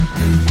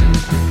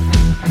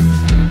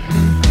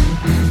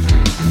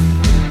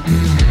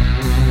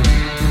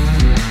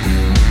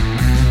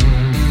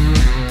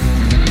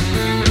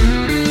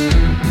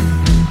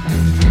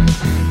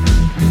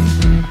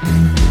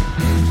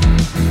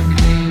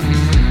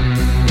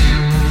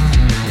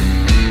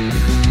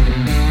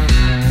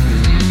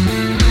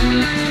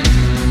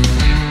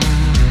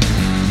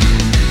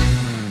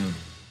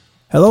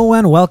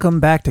everyone. Welcome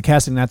back to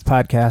Casting Nets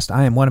Podcast.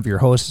 I am one of your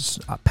hosts,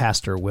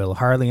 Pastor Will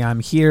Harley. I'm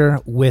here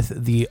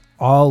with the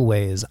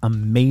always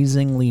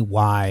amazingly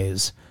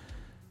wise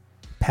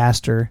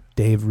Pastor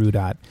Dave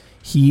Rudott.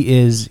 He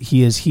is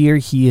here.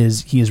 He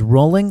is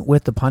rolling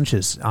with the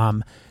punches.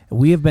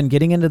 We have been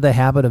getting into the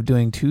habit of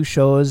doing 2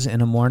 shows in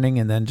a morning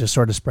and then just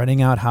sort of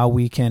spreading out how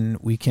we can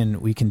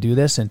do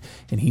this. And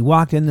he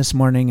walked in this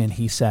morning and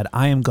he said,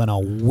 "I am going to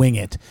wing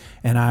it."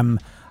 And I'm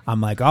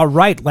like, "All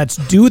right, let's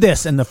do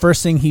this." And the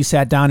first thing, he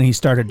sat down and he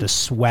started to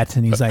sweat.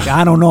 And he's like,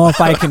 "I don't know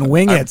if I can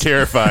wing it." I'm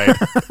terrified.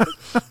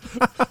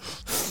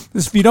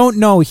 If you don't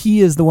know,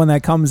 he is the one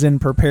that comes in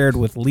prepared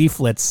with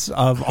leaflets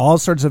of all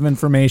sorts of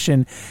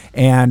information.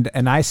 And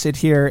I sit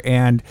here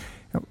and,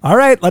 all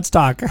right, let's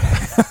talk.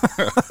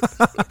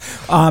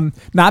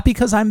 Not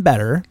because I'm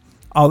better.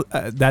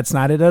 That's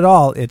not it at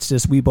all. It's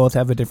just we both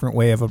have a different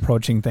way of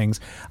approaching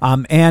things.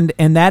 And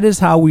that is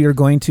how we are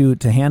going to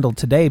handle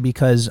today,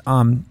 because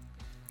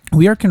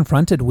we are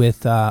confronted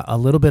with a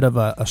little bit of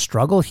a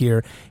struggle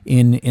here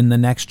in the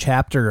next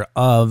chapter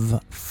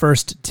of 1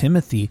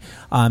 Timothy.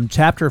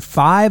 Chapter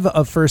 5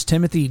 of 1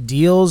 Timothy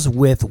deals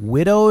with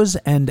widows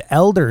and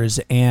elders.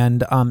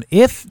 And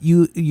if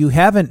you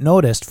haven't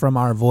noticed from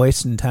our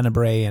voice in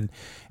Tenebrae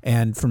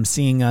and from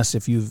seeing us,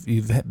 if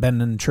you've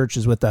been in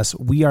churches with us,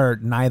 we are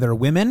neither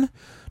women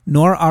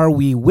nor are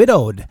we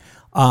widowed.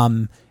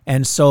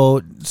 And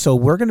so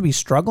we're going to be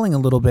struggling a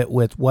little bit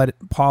with what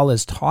Paul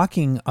is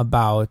talking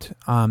about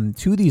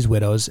to these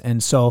widows.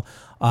 And so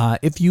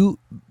if you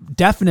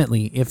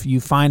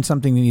find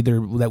something either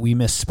that we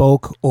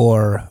misspoke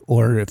or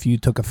if you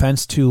took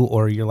offense to,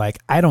 or you're like,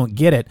 "I don't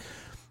get it,"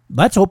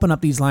 let's open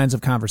up these lines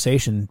of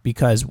conversation,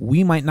 because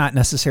we might not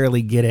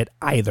necessarily get it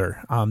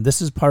either.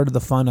 This is part of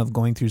the fun of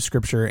going through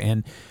Scripture,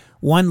 and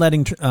one,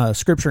 letting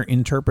Scripture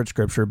interpret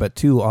Scripture, but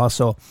 2,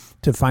 also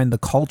to find the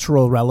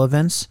cultural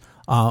relevance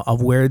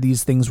of where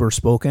these things were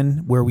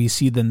spoken, where we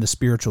see then the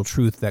spiritual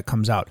truth that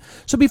comes out.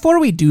 So before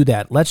we do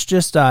that, let's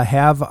just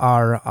have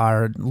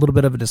our little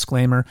bit of a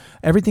disclaimer.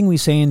 Everything we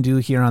say and do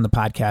here on the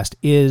podcast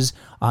is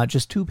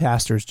just 2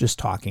 pastors just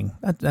talking,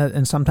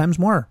 and sometimes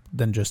more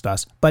than just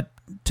us. But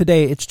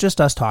today, it's just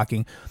us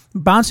talking,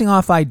 bouncing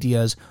off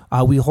ideas.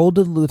 We hold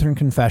to the Lutheran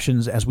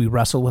confessions as we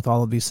wrestle with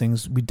all of these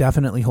things. We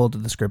definitely hold to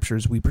the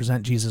Scriptures. We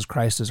present Jesus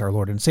Christ as our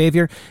Lord and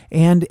Savior,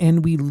 and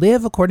we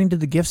live according to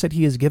the gifts that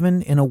He has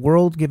given in a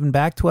world given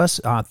back to us.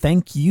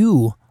 Thank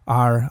you,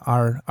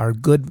 our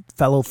good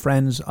fellow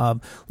friends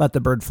of Let the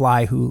Bird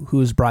Fly,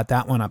 who's brought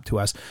that one up to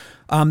us.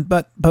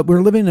 But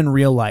we're living in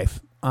real life.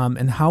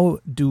 And how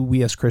do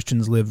we as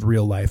Christians live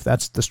real life?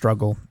 That's the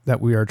struggle that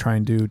we are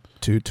trying to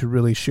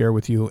really share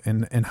with you.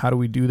 And how do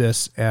we do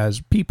this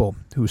as people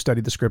who study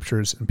the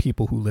Scriptures and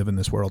people who live in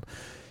this world?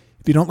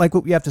 If you don't like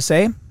what we have to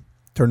say,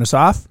 turn us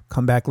off,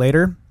 come back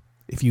later.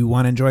 If you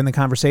want to join the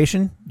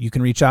conversation, you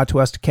can reach out to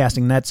us to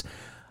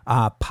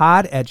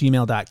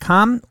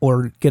castingnetspod@gmail.com,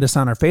 or get us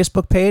on our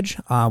Facebook page.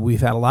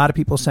 We've had a lot of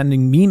people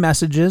sending me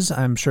messages.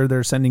 I'm sure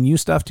they're sending you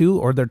stuff too,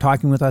 or they're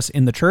talking with us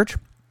in the church.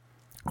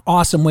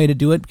 Awesome way to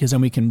do it, because then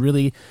we can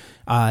really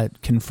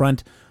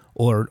confront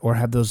or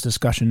have those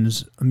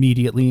discussions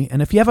immediately.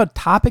 And if you have a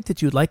topic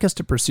that you'd like us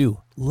to pursue,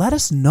 let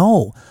us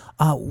know.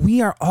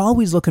 We are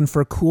always looking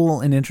for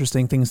cool and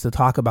interesting things to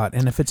talk about.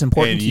 And if it's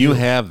important to you,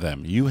 have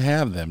them,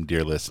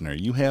 dear listener.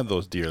 You have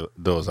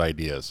those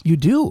ideas. You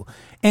do.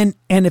 And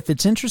if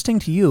it's interesting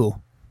to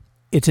you,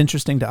 it's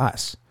interesting to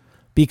us,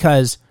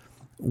 because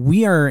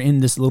we are in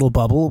this little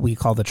bubble we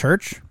call the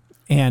church.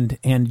 And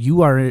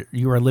you are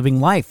living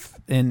life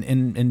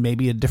in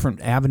maybe a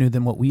different avenue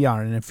than what we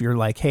are. And if you're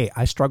like, "Hey,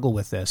 I struggle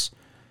with this,"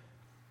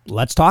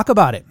 let's talk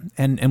about it.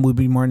 And we'd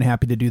be more than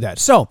happy to do that.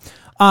 So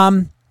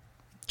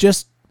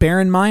just bear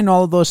in mind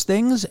all of those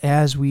things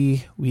as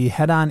we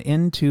head on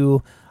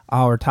into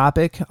our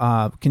topic,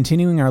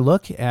 continuing our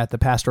look at the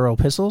pastoral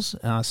epistles,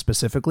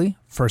 specifically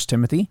 1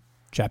 Timothy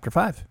chapter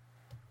 5.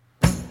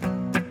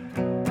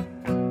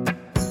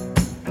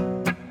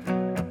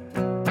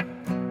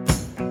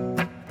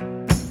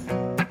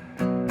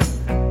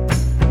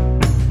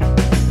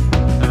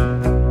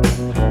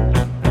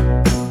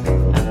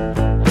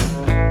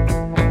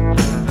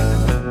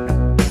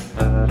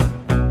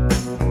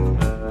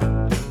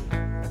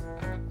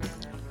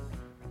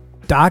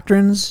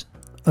 Doctrines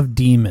of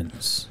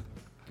demons.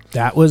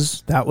 That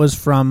was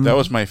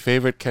my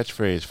favorite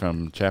catchphrase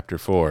from chapter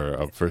 4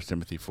 of 1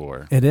 Timothy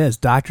 4. It is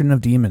Doctrine of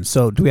Demons.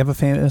 So, do we have a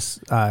famous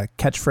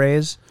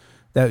catchphrase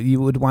that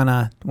you would want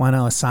to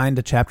assign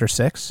to chapter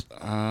 6?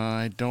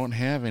 I don't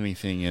have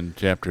anything in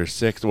chapter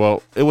 6.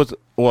 Well,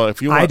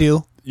 if you want, I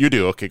do. You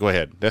do. Okay, go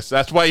ahead.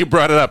 That's why you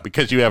brought it up,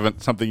 because you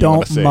haven't something you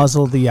want to say. Don't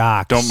muzzle the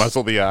ox. Don't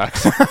muzzle the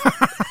ox.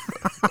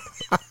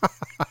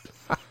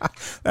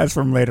 That's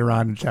from later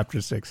on in chapter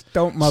 6.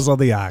 Don't muzzle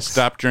the ox.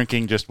 Stop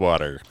drinking just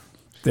water.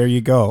 There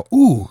you go.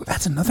 Ooh,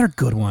 that's another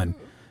good one.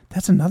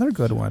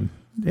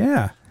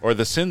 Yeah. Or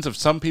the sins of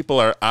some people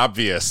are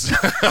obvious.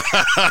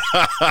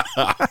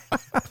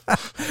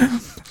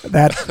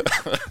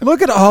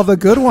 Look at all the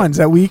good ones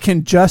that we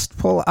can just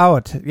pull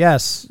out.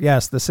 Yes,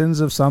 the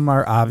sins of some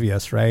are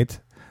obvious, right?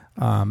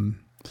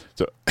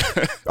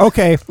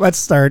 Okay, let's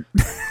start.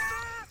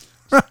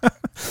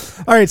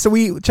 All right,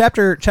 so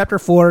chapter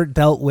 4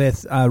 dealt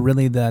with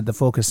really the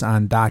focus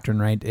on doctrine,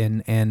 right,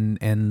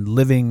 and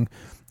living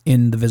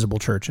in the visible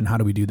church, and how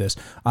do we do this?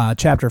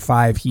 Chapter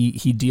 5,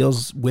 he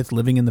deals with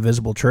living in the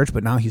visible church,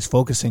 but now he's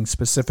focusing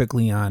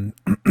specifically on,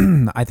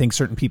 I think,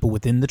 certain people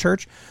within the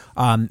church,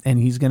 and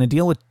he's going to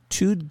deal with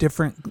 2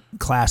 different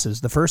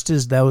classes. The first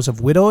is those of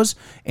widows,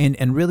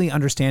 and really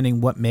understanding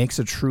what makes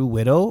a true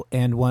widow,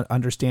 and what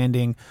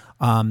understanding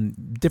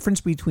difference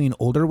between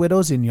older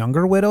widows and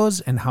younger widows,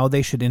 and how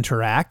they should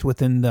interact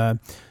within the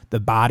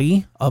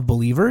body of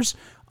believers.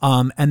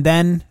 And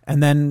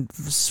then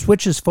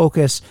switches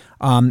focus,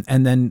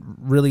 and then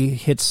really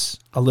hits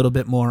a little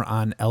bit more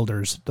on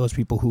elders, those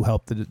people who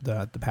help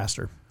the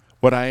pastor.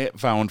 What I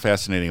found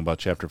fascinating about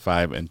chapter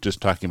 5, and just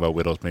talking about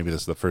widows, maybe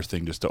this is the first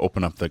thing just to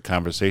open up the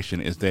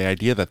conversation, is the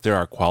idea that there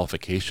are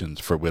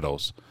qualifications for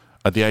widows.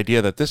 The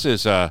idea that this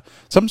is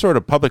some sort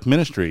of public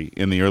ministry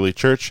in the early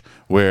church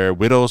where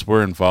widows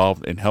were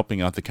involved in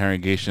helping out the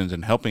congregations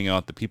and helping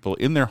out the people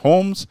in their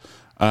homes,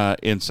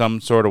 in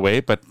some sort of way.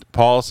 But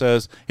Paul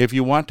says, if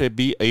you want to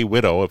be a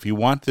widow, if you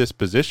want this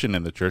position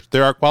in the church,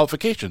 there are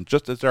qualifications.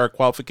 Just as there are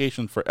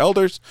qualifications for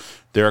elders,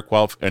 there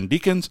are and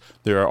deacons,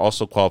 there are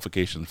also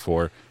qualifications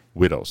for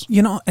widows.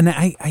 And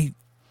I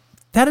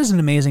that is an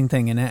amazing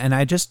thing. And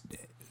I just,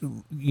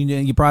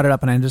 you brought it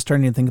up, and I'm just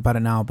starting to think about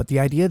it now. But the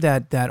idea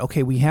that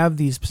okay, we have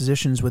these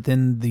positions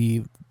within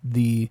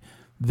the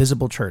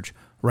visible church,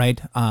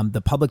 right?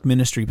 The public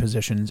ministry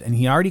positions, and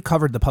he already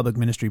covered the public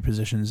ministry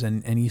positions,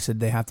 and he said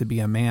they have to be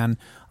a man,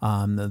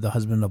 the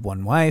husband of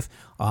one wife,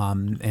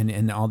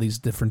 and all these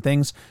different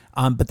things.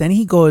 But then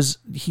he goes,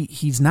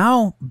 he's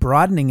now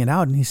broadening it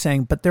out, and he's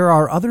saying, but there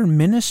are other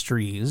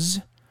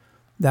ministries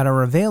that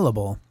are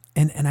available,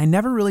 and I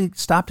never really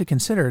stopped to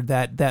consider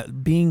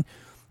that being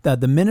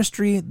the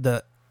ministry,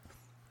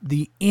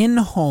 the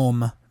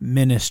in-home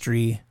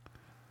ministry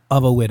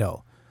of a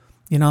widow.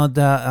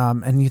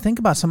 And you think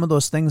about some of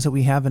those things that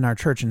we have in our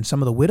church, and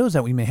some of the widows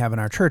that we may have in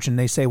our church, and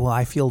they say, well,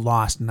 I feel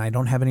lost, and I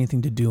don't have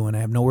anything to do, and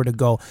I have nowhere to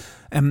go.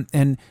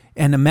 And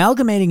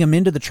amalgamating them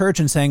into the church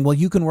and saying, well,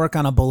 you can work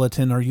on a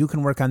bulletin, or you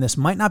can work on this,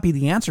 might not be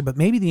the answer, but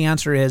maybe the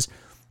answer is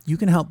you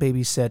can help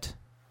babysit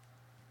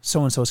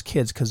so-and-so's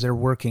kids because they're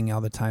working all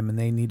the time and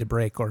they need a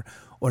break. Or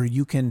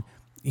you can,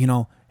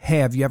 hey,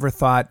 have you ever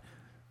thought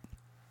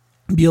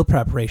meal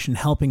preparation,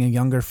 helping a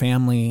younger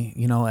family,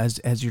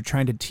 as you're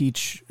trying to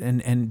teach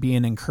and be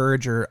an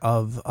encourager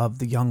of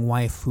the young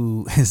wife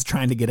who is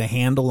trying to get a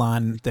handle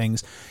on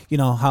things,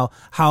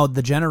 how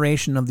the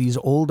generation of these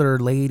older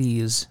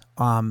ladies,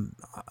 and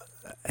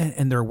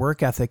their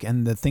work ethic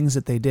and the things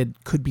that they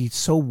did could be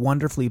so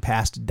wonderfully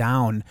passed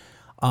down.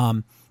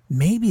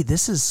 Maybe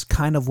this is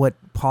kind of what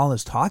Paul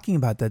is talking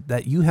about,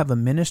 that you have a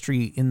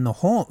ministry in the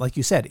home, like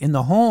you said, in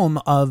the home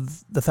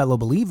of the fellow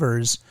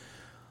believers,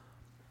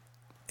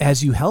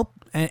 as you help,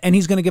 and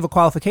he's going to give a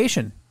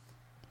qualification.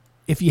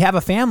 If you have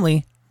a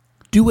family,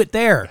 do it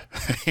there.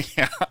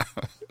 Yeah.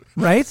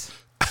 Right?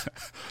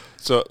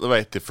 So,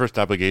 the first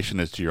obligation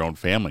is to your own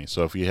family.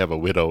 So if you have a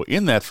widow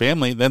in that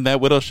family, then that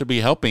widow should be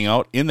helping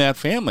out in that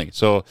family.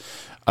 So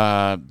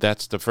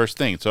that's the first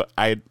thing. So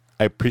I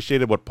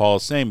appreciated what Paul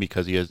is saying,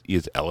 because he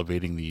is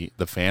elevating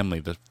the family,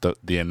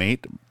 the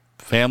innate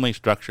family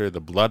structure, the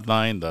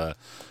bloodline,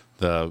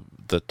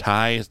 the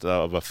ties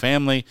of a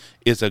family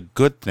is a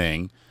good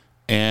thing.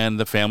 And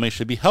the family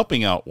should be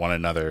helping out one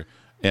another,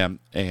 and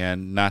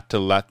not to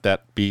let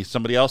that be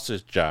somebody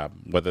else's job,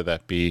 whether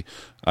that be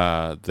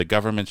the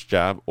government's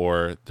job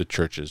or the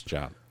church's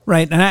job.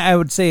 Right, and I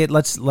would say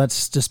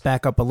let's just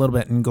back up a little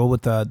bit and go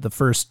with the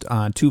first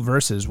 2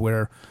 verses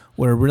where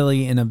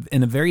really in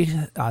a very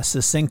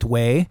succinct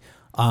way.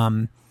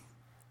 Well,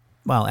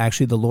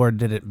 actually, the Lord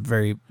did it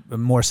very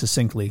more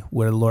succinctly,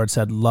 where the Lord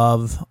said,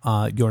 "Love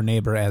your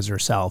neighbor as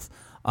yourself."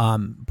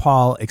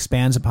 Paul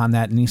expands upon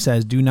that, and he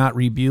says, do not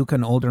rebuke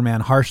an older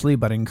man harshly,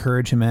 but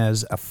encourage him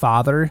as a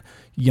father,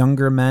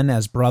 younger men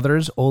as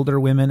brothers, older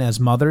women as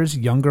mothers,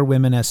 younger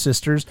women as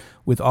sisters,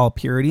 with all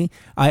purity.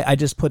 I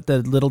just put the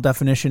little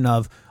definition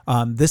of,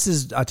 this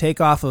is a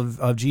takeoff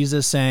of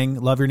Jesus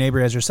saying, love your neighbor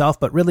as yourself,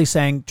 but really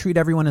saying, treat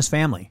everyone as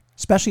family.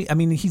 Especially,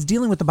 he's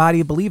dealing with the body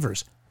of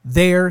believers.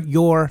 They're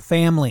your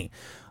family.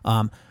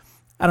 I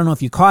don't know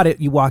if you caught it.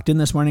 You walked in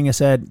this morning, I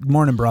said, good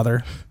morning,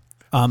 brother.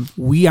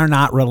 We are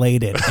not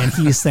related. And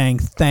he's saying,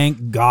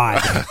 thank God.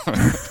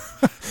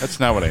 That's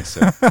not what I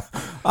said.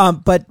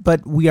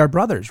 But we are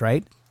brothers,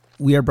 right?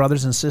 We are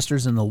brothers and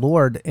sisters in the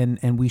Lord,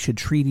 and we should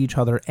treat each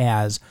other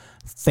as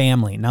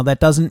family. Now, that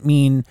doesn't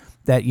mean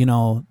that,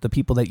 the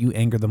people that you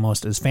anger the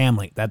most is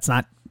family. That's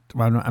not,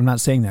 I'm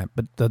not saying that,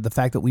 but the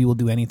fact that we will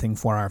do anything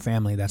for our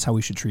family, that's how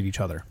we should treat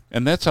each other.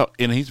 And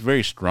and he's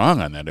very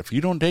strong on that. If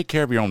you don't take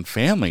care of your own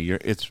family,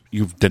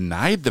 you've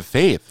denied the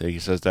faith. He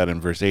says that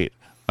in verse 8.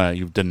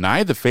 You've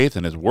denied the faith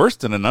and is worse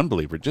than an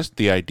unbeliever. Just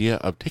the idea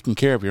of taking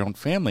care of your own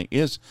family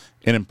is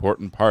an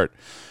important part.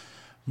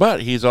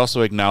 But he's also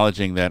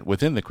acknowledging that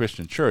within the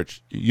Christian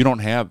church, you don't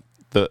have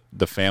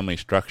the family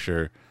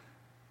structure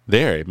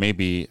there. It may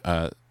be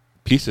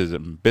pieces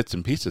and bits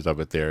and pieces of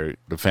it there.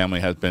 The family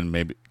has been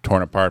maybe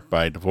torn apart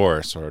by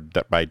divorce or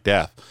by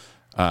death.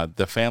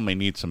 The family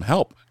needs some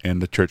help,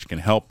 and the church can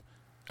help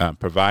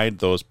provide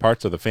those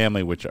parts of the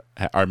family which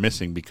are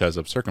missing because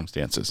of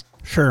circumstances.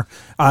 Sure.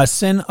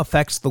 Sin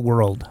affects the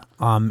world,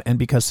 and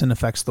because sin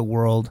affects the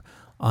world,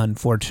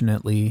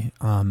 unfortunately,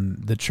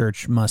 the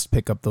church must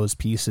pick up those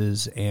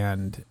pieces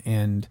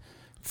and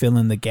fill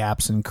in the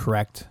gaps and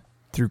correct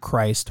through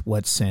Christ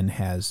what sin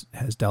has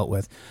dealt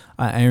with.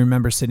 I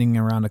remember sitting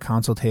around a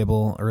council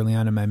table early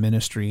on in my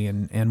ministry,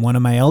 and one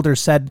of my elders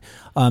said,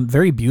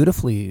 very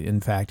beautifully,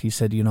 in fact, he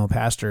said,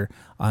 Pastor,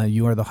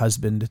 you are the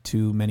husband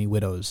to many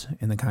widows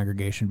in the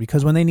congregation,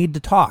 because when they need to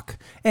talk,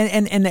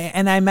 and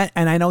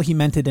I know he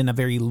meant it in a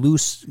very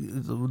loose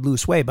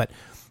way, but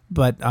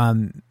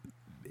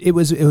it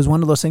was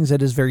one of those things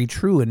that is very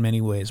true in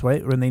many ways,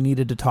 right? When they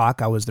needed to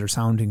talk, I was their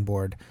sounding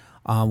board.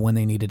 When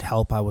they needed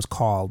help, I was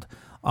called.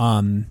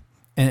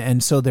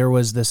 And so there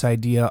was this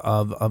idea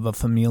of a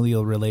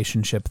familial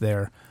relationship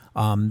there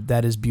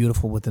that is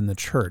beautiful within the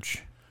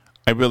church.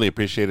 I really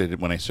appreciated it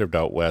when I served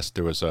out west.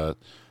 There was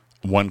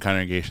one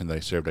congregation that I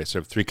served. I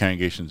served 3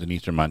 congregations in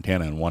eastern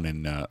Montana and one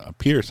in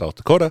Pierre, South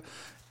Dakota.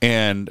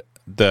 And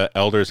the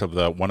elders of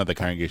one of the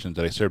congregations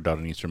that I served out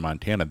in eastern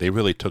Montana, they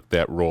really took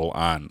that role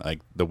on. Like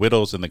the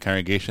widows in the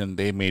congregation,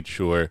 they made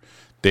sure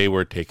they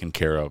were taken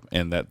care of,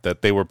 and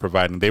that they were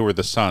providing. They were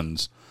the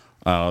sons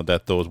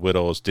that those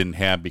widows didn't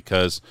have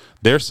because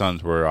their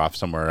sons were off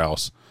somewhere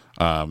else,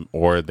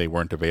 or they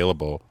weren't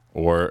available,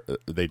 or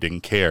they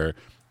didn't care.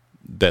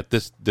 That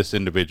this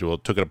individual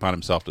took it upon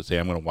himself to say,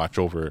 I'm going to watch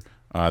over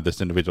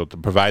this individual to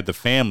provide the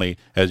family,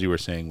 as you were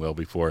saying, Will,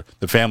 before,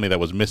 the family that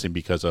was missing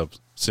because of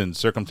sin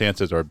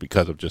circumstances or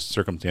because of just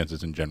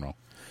circumstances in general.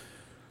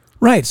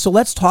 Right. So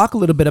let's talk a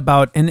little bit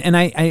about, and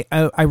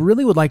I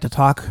really would like to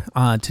talk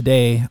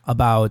today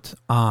about,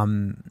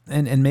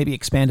 and maybe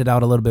expand it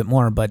out a little bit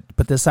more, but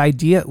this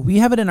idea, we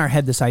have it in our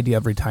head, this idea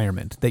of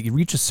retirement, that you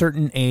reach a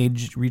certain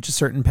age, reach a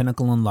certain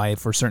pinnacle in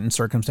life or certain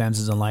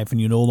circumstances in life,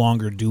 and you no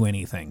longer do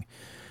anything.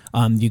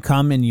 You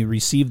come and you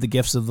receive the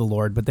gifts of the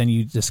Lord, but then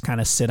you just kind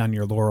of sit on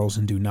your laurels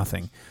and do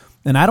nothing.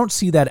 And I don't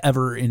see that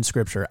ever in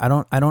Scripture. I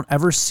don't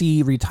ever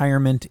see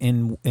retirement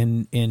in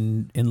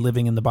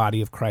living in the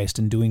body of Christ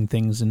and doing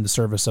things in the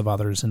service of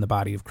others in the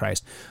body of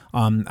Christ.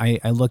 I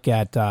look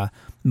at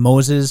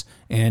Moses,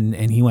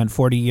 and he went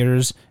 40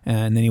 years,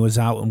 and then he was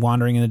out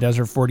wandering in the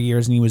desert 40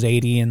 years, and he was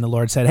 80, and the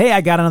Lord said, hey,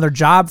 I got another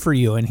job for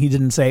you. And he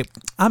didn't say,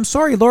 I'm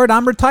sorry, Lord,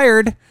 I'm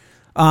retired.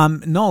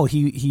 No,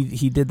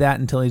 he did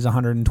that until he's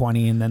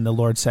 120, and then the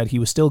Lord said he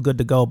was still good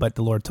to go, but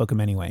the Lord took him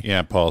anyway.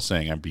 Yeah, Paul's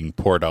saying I'm being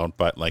poured out,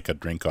 but like a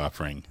drink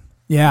offering.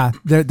 Yeah,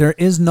 there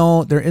is no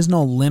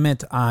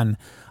limit on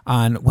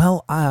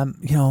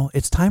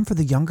it's time for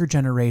the younger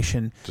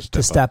generation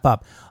to step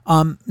up.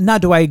 Now,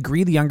 do I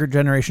agree the younger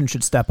generation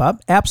should step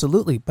up?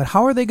 Absolutely, but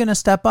how are they going to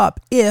step up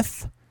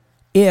if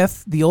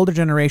the older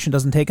generation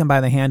doesn't take them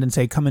by the hand and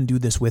say, "Come and do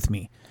this with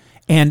me"?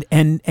 And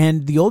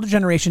the older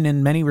generation,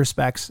 in many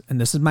respects, and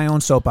this is my own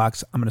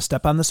soapbox, I'm going to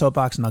step on the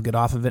soapbox and I'll get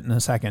off of it in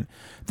a second.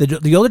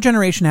 The older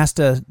generation has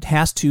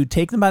to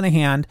take them by the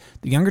hand,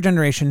 the younger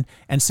generation,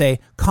 and say,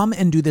 come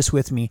and do this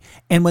with me.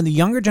 And when the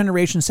younger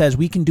generation says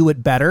we can do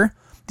it better,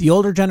 the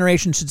older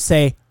generation should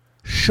say,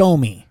 show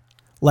me.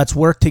 Let's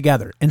work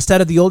together.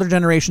 Instead of the older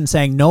generation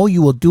saying, no,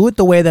 you will do it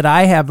the way that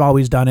I have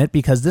always done it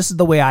because this is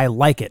the way I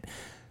like it.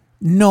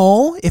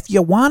 No, if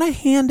you want to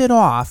hand it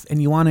off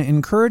and you want to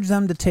encourage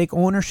them to take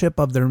ownership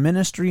of their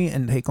ministry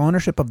and take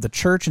ownership of the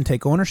church and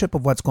take ownership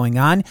of what's going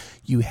on,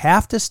 you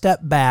have to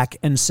step back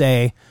and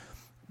say,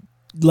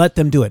 let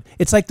them do it.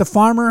 It's like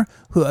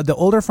the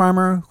older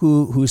farmer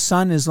whose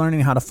son is learning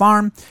how to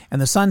farm, and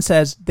the son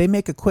says, they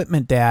make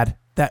equipment, Dad,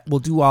 that will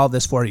do all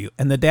this for you.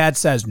 And the dad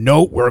says,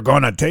 no, we're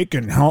going to take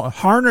and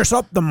harness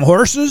up them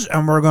horses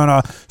and we're going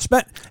to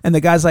spend. And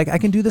the guy's like, I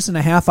can do this in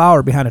a half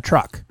hour behind a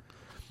truck.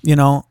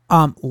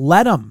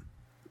 Let them.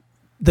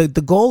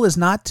 The goal is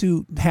not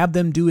to have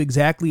them do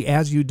exactly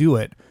as you do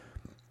it.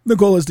 The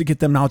goal is to get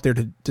them out there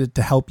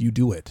to help you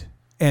do it,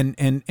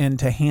 and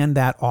to hand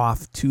that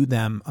off to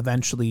them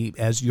eventually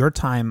as your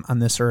time on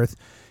this earth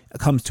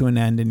comes to an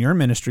end, and your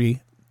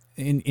ministry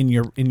in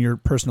your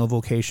personal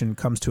vocation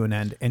comes to an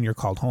end, and you're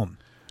called home.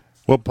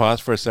 We'll pause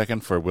for a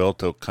second for Will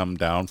to come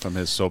down from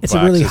his soapbox.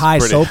 It's a really high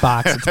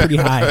soapbox. It's pretty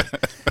high.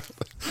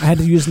 I had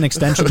to use an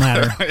extension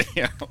ladder.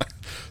 Yeah.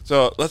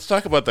 So let's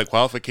talk about the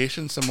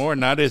qualifications some more.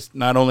 Not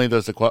only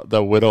does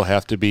the widow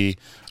have to be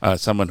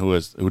someone who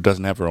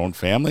doesn't have her own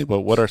family,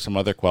 but what are some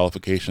other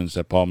qualifications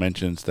that Paul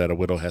mentions that a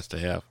widow has to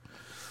have?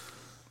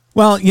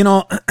 Well,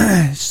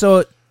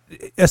 so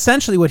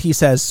essentially what he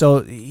says,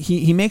 so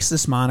he makes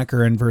this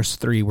moniker in verse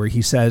 3 where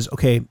he says,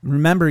 okay,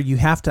 remember you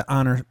have to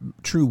honor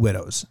true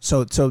widows.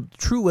 So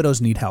true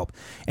widows need help.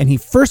 And he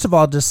first of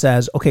all just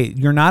says, okay,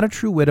 you're not a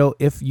true widow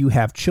if you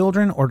have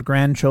children or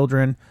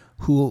grandchildren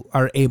who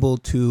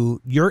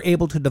you're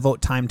able to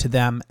devote time to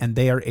them and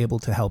they are able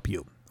to help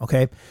you.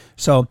 Okay.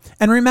 So,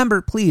 and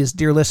remember, please,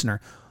 dear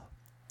listener,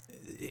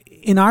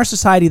 in our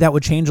society that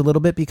would change a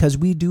little bit because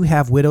we do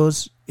have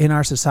widows in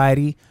our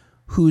society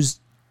whose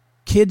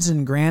kids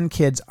and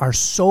grandkids are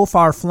so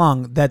far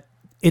flung that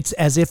it's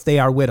as if they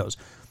are widows.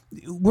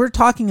 We're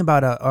talking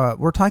about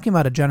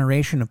a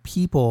generation of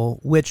people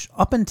which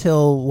up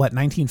until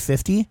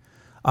 1950,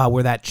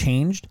 where that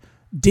changed,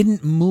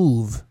 didn't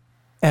move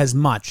as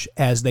much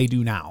as they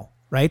do now,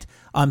 right?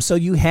 So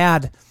you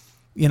had,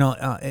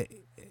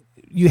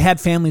 you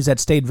had families that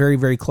stayed very,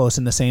 very close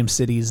in the same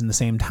cities and the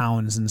same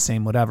towns and the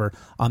same whatever.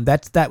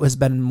 That has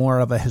been more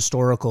of a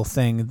historical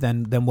thing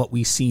than what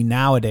we see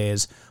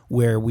nowadays,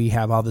 where we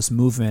have all this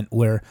movement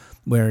where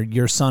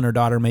your son or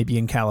daughter may be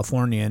in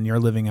California and you're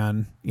living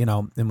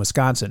in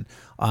Wisconsin,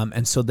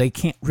 and so they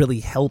can't really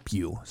help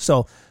you.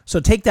 So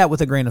take that with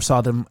a grain of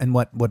salt in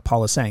what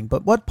Paul is saying.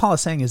 But what Paul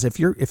is saying is if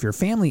your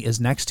family is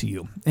next to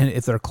you and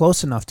if they're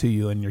close enough to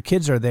you and your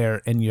kids are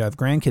there and you have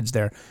grandkids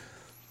there,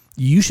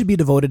 you should be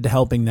devoted to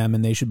helping them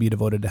and they should be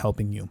devoted to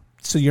helping you.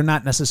 So you're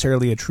not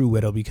necessarily a true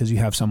widow because you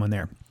have someone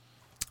there.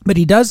 But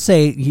he does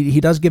say,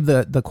 he does give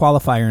the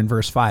qualifier in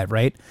verse 5,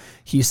 right?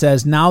 He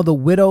says, now the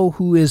widow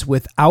who is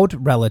without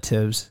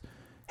relatives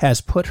has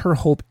put her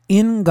hope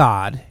in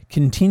God,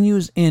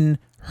 continues in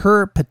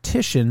her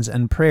petitions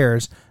and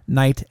prayers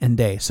night and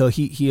day. So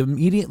he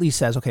immediately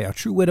says, okay, a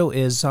true widow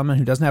is someone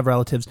who doesn't have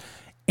relatives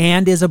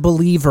and is a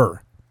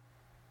believer.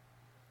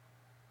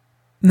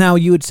 Now,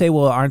 you would say,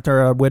 well, aren't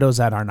there widows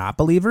that are not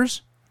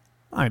believers?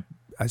 I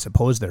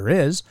suppose there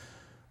is,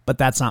 but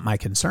that's not my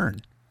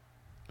concern.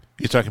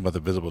 You're talking about the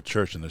visible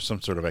church, and there's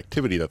some sort of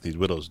activity that these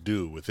widows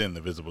do within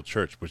the visible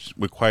church, which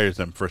requires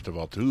them, first of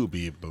all, to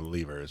be a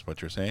believer, is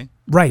what you're saying?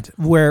 Right,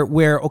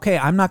 where okay,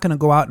 I'm not going to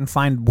go out and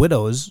find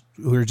widows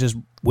who are just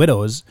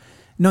widows.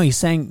 No, he's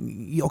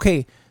saying,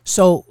 okay,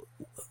 so,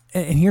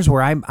 and here's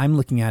where I'm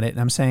looking at it, and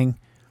I'm saying,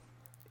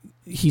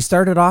 he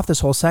started off this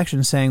whole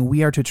section saying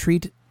we are to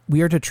treat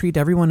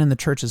everyone in the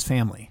church as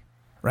family,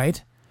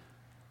 right?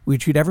 We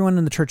treat everyone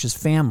in the church as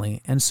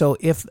family. And so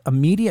if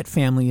immediate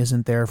family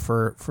isn't there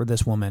for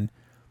this woman,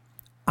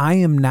 I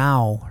am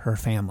now her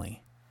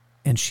family,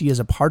 and she is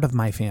a part of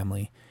my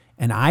family,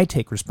 and I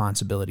take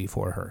responsibility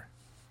for her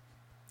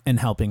and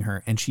helping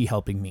her, and she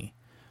helping me.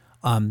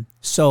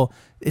 So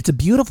it's a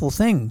beautiful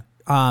thing.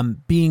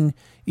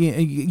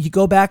 You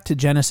go back to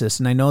Genesis,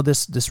 and I know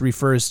this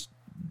refers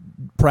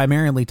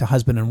primarily to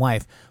husband and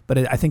wife, but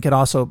I think it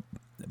also,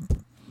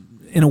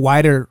 in a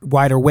wider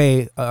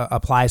way,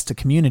 applies to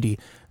community.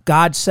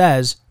 God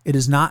says it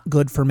is not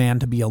good for man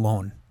to be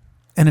alone,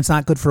 and it's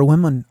not good for a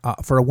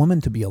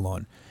woman to be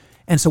alone.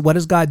 And so, what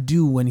does God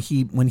do when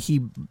He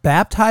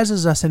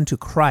baptizes us into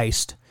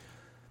Christ,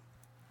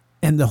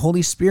 and the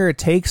Holy Spirit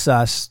takes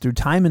us through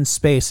time and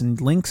space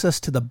and links us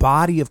to the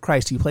body of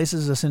Christ? He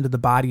places us into the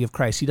body of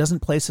Christ. He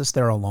doesn't place us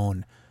there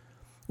alone.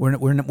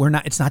 We're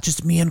not. It's not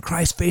just me and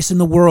Christ facing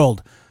the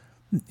world.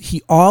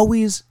 He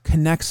always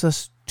connects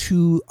us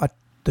to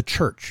the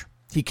church.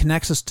 He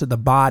connects us to the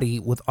body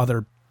with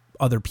other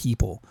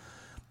people.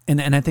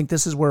 And I think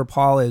this is where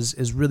Paul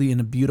is really in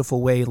a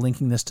beautiful way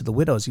linking this to the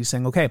widows. He's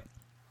saying, okay,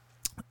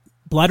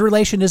 blood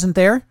relation isn't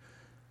there.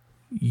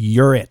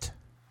 You're it.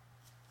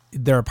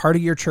 They're a part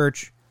of your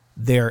church.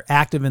 They're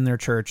active in their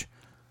church.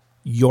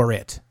 You're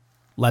it.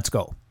 Let's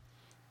go.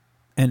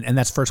 And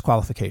that's first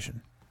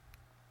qualification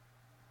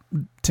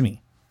to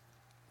me.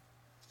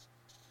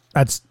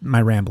 That's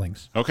my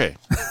ramblings. Okay.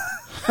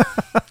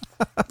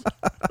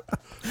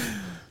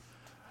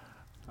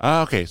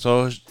 Okay,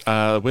 so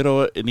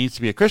widow, it needs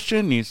to be a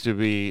Christian, needs to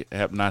be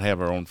not have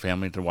our own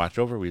family to watch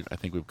over. I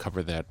think we've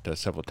covered that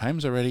several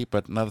times already,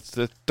 but now let's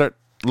start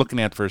looking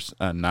at verse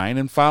 9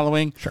 and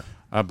following. Sure.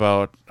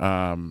 About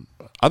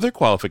other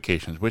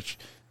qualifications, which,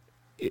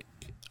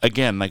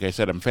 again, like I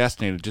said, I'm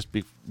fascinated just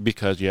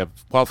because you have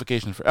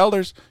qualifications for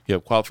elders, you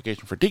have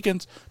qualifications for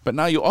deacons, but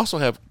now you also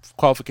have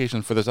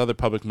qualifications for this other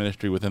public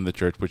ministry within the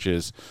church, which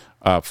is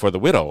for the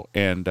widow,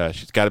 and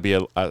she's got to be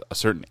a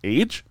certain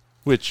age,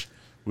 which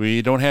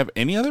we don't have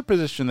any other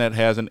position that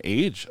has an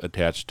age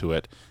attached to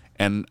it.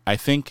 And I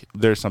think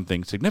there's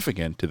something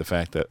significant to the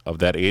fact of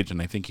that age,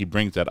 and I think he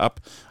brings that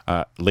up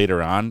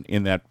later on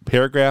in that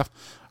paragraph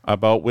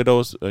about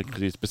widows,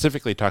 because he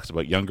specifically talks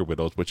about younger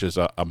widows, which is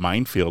a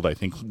minefield. I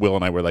think Will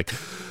and I were like,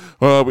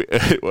 well,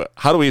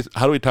 how do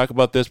we talk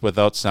about this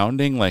without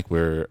sounding like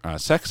we're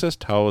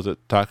sexist? How is it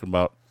talking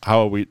about, how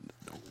are we,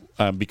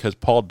 because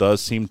Paul does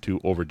seem to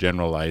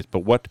overgeneralize, but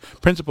what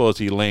principle is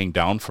he laying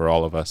down for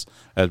all of us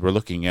as we're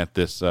looking at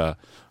this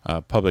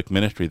public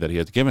ministry that he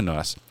has given to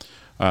us?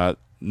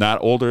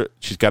 Not older,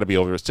 she's got to be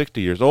over 60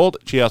 years old.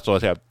 She also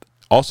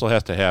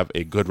has to have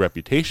a good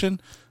reputation.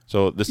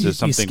 So this is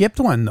something. You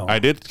skipped one, though. I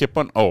did skip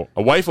one. Oh,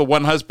 a wife of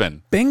one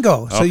husband.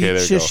 Bingo. So okay,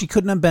 she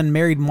couldn't have been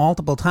married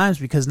multiple times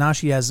because now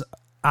she has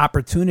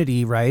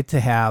opportunity, right,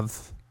 to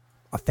have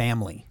a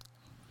family.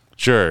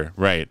 Sure,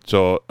 right.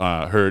 So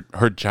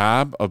her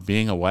job of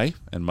being a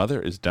wife and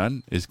mother is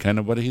done, is kind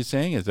of what he's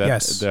saying? Is that,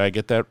 yes. Did I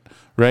get that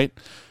right?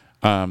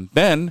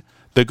 Then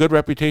the good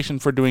reputation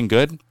for doing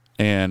good,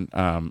 and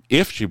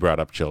if she brought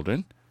up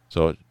children,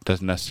 so it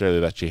doesn't necessarily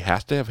that she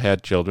has to have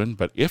had children,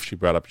 but if she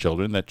brought up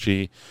children, that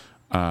she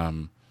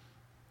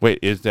Wait,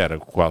 is that a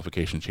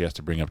qualification? She has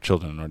to bring up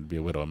children in order to be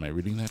a widow. Am I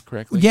reading that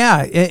correctly?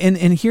 Yeah, and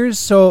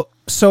here's the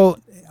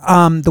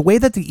way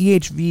that the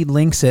EHV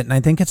links it, and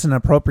I think it's an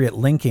appropriate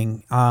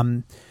linking.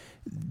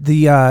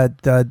 The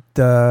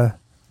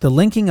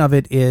linking of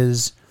it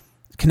is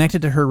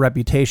connected to her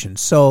reputation.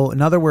 So,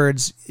 in other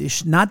words,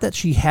 not that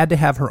she had to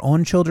have her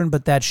own children,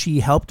 but that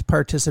she helped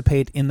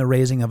participate in the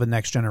raising of a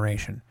next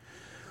generation.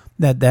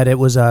 That it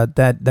was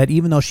that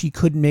even though she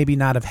could maybe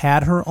not have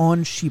had her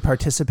own, she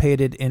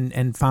participated in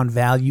and found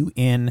value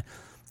in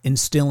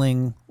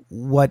instilling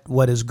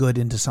what is good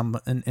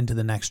into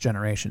the next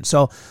generation.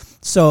 So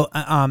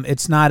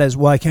it's not as,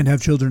 well, I can't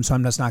have children, so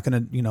I'm just not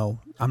going to,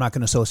 I'm not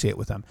going to associate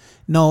with them.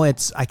 No,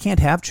 it's, I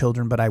can't have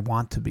children, but I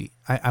want to be.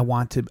 I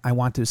want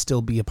to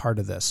still be a part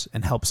of this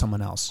and help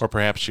someone else. Or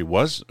perhaps she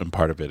was a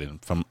part of it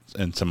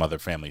in some other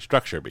family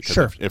structure, because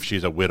Sure. if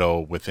she's a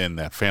widow within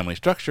that family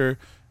structure,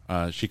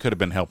 she could have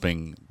been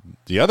helping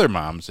the other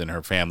moms in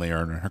her family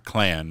or in her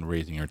clan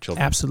raising her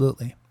children.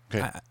 Absolutely.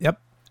 Okay. Yep.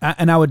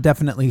 And I would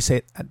definitely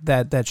say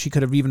that she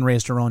could have even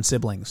raised her own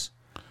siblings,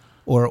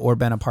 or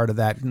been a part of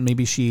that.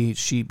 Maybe she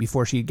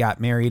before she got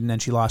married and then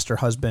she lost her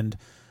husband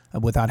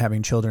without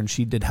having children,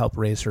 she did help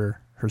raise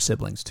her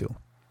siblings too.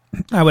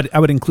 I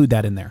would include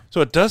that in there.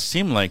 So it does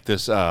seem like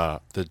this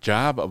the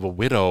job of a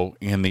widow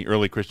in the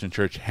early Christian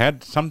church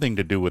had something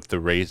to do with the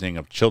raising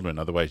of children.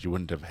 Otherwise, you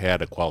wouldn't have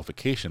had a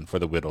qualification for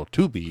the widow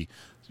to be.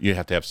 You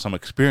have to have some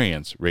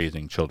experience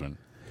raising children.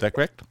 Is that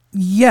correct?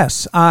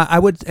 Yes, I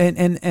would,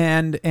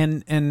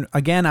 and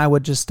again, I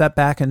would just step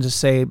back and just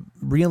say,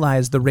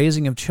 realize the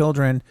raising of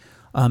children.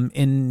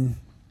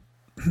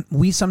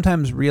 We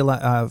sometimes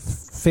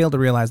fail to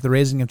realize the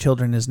raising of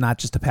children is not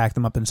just to pack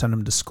them up and send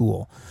them to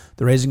school.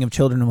 The raising of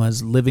children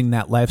was living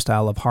that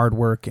lifestyle of hard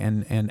work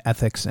and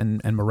ethics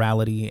and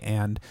morality,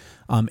 and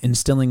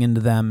instilling into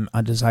them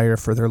a desire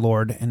for their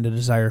Lord and a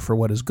desire for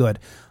what is good.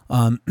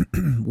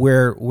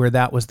 Where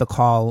that was the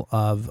call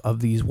of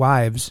these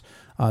wives,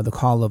 the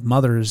call of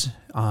mothers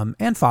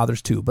and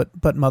fathers too,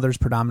 but mothers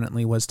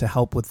predominantly, was to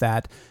help with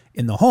that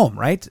in the home,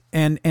 right?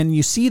 And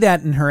you see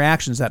that in her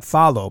actions that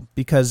follow,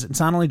 because it's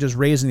not only just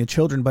raising the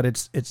children, but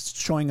it's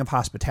showing of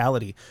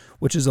hospitality,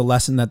 which is a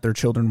lesson that their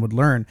children would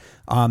learn.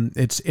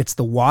 It's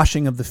the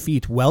washing of the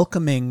feet,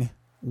 welcoming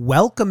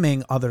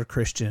other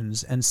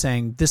Christians and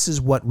saying, this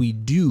is what we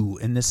do,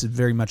 and this is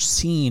very much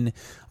seen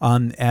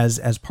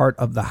as part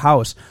of the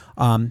house.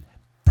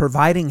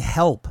 Providing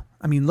help.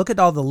 I mean, look at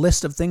all the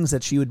list of things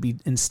that she would be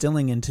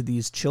instilling into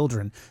these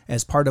children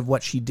as part of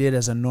what she did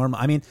as a normal.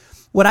 I mean,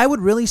 what I would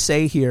really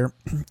say here,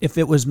 if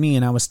it was me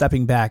and I was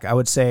stepping back, I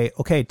would say,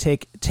 okay,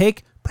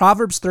 take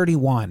Proverbs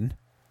 31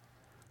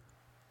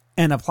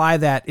 and apply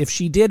that. If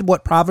she did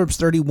what Proverbs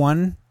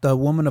 31, the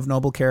woman of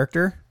noble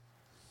character,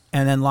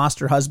 and then lost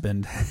her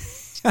husband,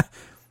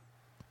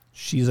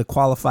 she's a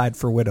qualified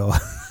for widow.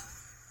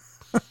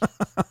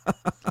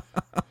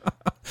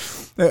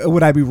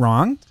 Would I be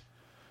wrong?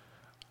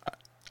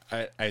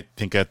 I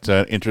think that's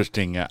an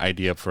interesting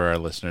idea for our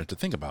listeners to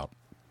think about,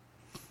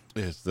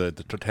 is the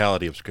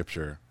totality of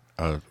Scripture.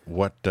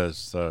 What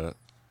does a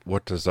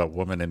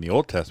woman in the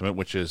Old Testament,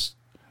 which is,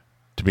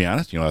 to be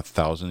honest,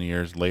 1,000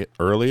 years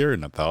earlier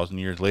and 1,000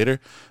 years later,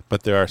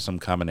 but there are some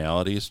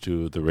commonalities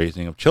to the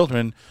raising of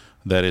children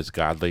that is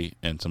godly,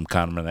 and some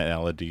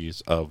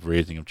commonalities of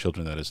raising of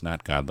children that is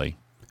not godly.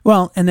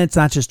 Well, and it's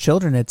not just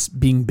children; it's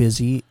being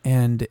busy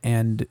and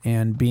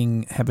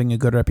having a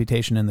good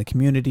reputation in the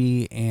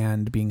community,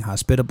 and being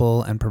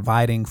hospitable and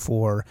providing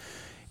for.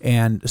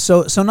 And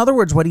so in other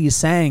words, what he's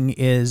saying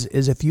is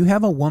if you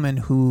have a woman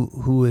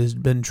who has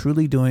been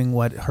truly doing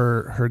what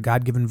her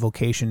God-given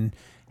vocation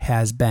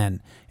has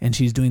been, and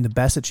she's doing the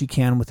best that she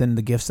can within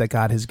the gifts that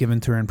God has given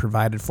to her and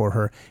provided for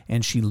her,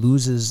 and she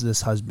loses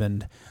this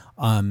husband,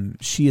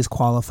 she is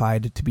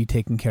qualified to be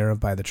taken care of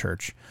by the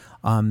church.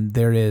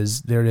 There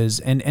is,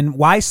 and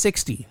why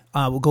 60?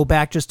 We'll go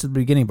back just to the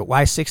beginning, but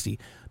why 60?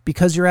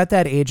 Because you're at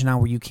that age now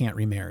where you can't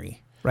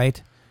remarry,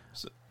 right?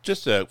 So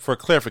just for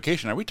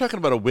clarification, are we talking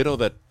about a widow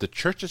that the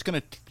church is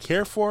going to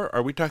care for? Or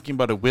are we talking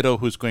about a widow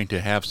who's going to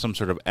have some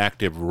sort of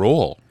active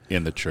role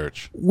in the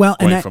church,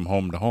 going from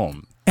home to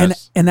home?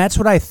 And that's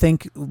what I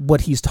think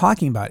what he's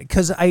talking about,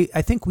 because I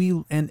think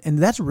and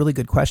that's a really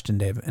good question,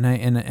 Dave, and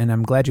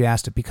I'm glad you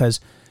asked it, because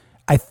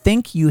I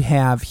think you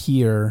have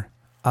here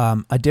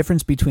a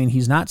difference between,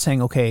 he's not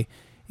saying, okay,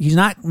 he's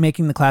not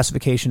making the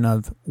classification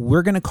of,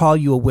 we're going to call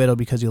you a widow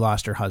because you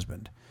lost her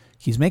husband.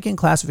 He's making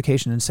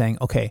classification and saying,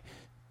 okay,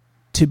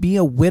 to be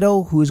a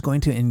widow who is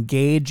going to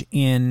engage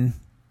in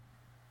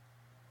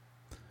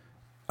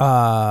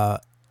a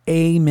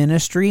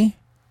ministry,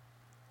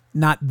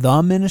 not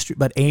the ministry,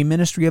 but a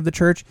ministry of the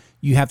church,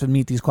 you have to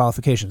meet these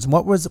qualifications. And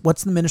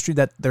what's the ministry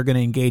that they're going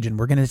to engage in?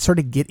 We're going to sort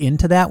of get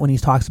into that when he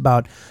talks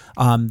about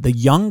the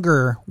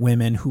younger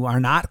women who are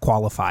not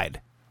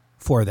qualified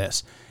for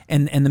this.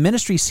 And the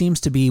ministry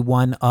seems to be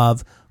one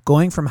of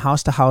going from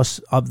house to house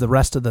of the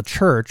rest of the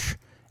church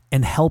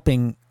and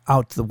helping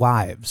out the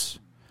wives.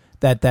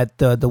 That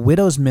the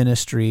widow's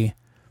ministry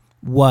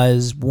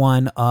was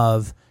one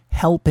of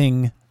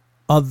helping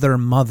other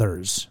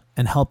mothers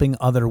and helping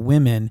other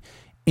women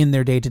in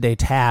their day-to-day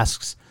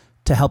tasks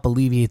to help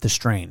alleviate the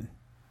strain.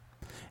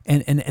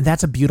 And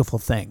that's a beautiful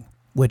thing,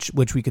 which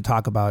we could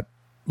talk about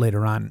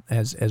later on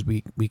as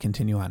we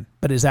continue on.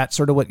 But is that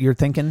sort of what you're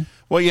thinking?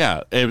 Well,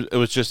 yeah, it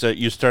was just that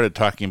you started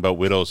talking about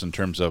widows in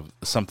terms of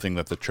something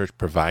that the church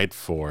provide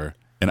for.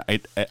 And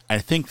I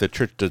think the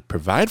church did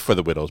provide for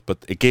the widows, but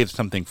it gave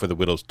something for the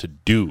widows to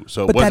do.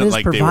 So it wasn't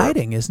like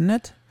providing, isn't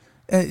it?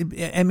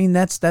 I mean,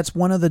 that's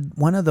one of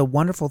the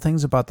wonderful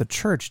things about the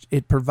church.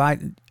 It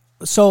provide.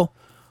 So,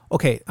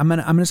 okay,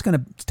 I'm just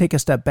gonna take a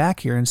step back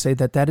here and say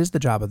that is the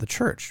job of the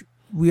church.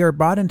 We are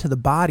brought into the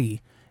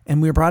body,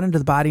 and we are brought into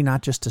the body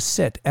not just to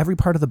sit. Every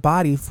part of the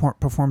body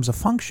performs a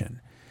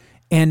function.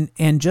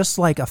 And just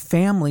like a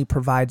family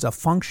provides a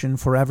function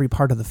for every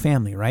part of the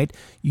family, right?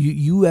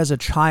 You as a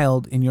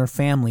child in your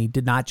family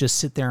did not just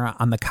sit there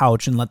on the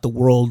couch and let the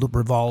world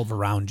revolve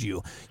around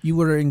you. You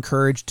were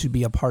encouraged to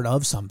be a part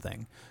of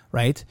something,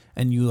 right?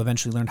 And you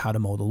eventually learned how to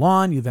mow the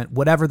lawn,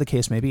 whatever the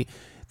case may be.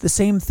 The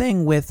same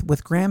thing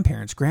with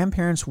grandparents.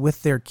 Grandparents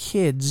with their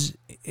kids,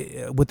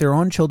 with their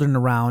own children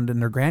around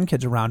and their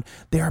grandkids around,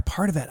 they are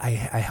part of it. I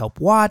help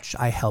watch,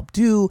 I help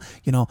do,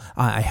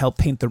 I help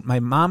paint. My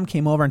mom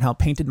came over and helped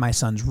painted my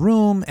son's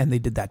room, and they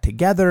did that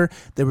together.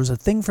 There was a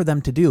thing for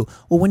them to do.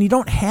 Well, when you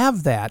don't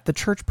have that, the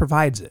church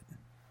provides it.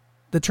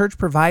 The church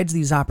provides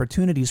these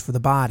opportunities for the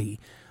body.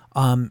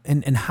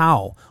 And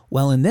how?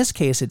 Well, in this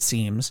case, it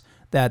seems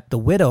that the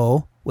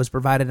widow was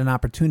provided an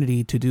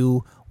opportunity to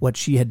do what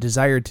she had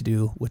desired to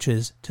do, which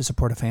is to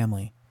support a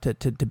family,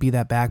 to be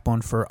that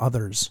backbone for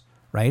others,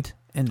 right?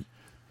 And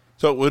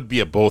so it would be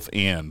a both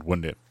and,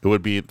 wouldn't it? It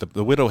would be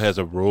the widow has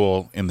a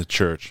role in the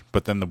church,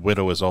 but then the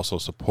widow is also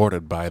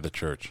supported by the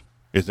church.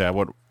 Is that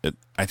what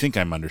I think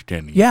I'm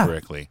understanding you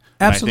correctly?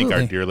 Absolutely. And I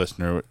think our dear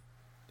listener,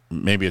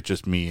 maybe it's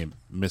just me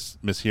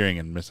mishearing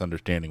and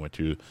misunderstanding what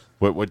you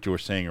were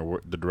saying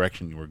or the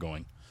direction you were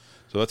going.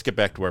 So let's get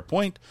back to our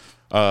point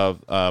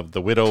of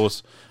the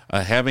widows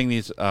having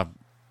these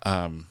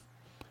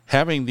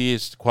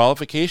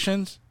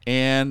qualifications,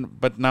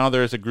 but now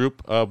there's a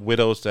group of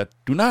widows that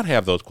do not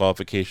have those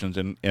qualifications,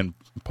 and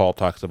Paul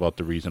talks about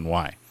the reason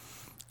why.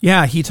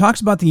 Yeah, he talks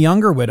about the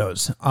younger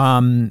widows.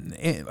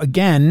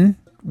 Again,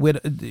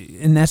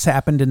 and this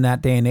happened in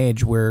that day and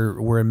age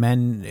where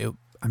men.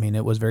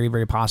 It was very,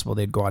 very possible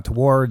they'd go out to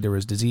war. There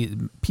was disease.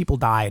 People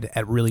died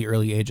at really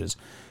early ages.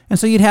 And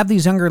so you'd have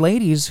these younger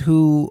ladies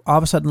who all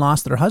of a sudden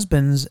lost their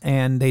husbands,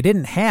 and they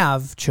didn't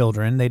have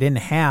children. They didn't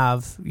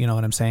have, you know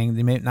what I'm saying?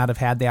 They may not have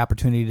had the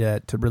opportunity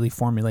to really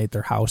formulate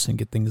their house and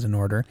get things in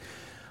order.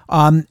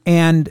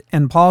 And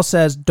Paul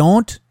says,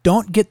 don't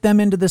get them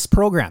into this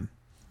program.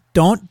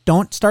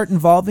 Don't start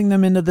involving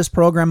them into this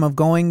program of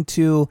going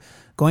to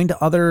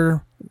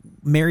other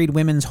married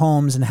women's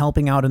homes and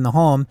helping out in the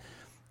home,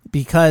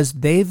 because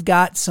they've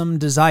got some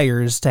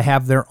desires to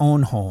have their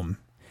own home,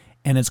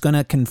 and it's going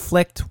to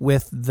conflict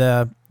with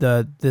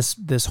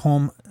this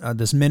home,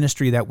 this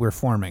ministry that we're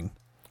forming,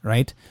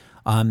 right?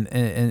 And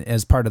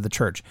as part of the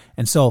church.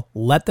 And so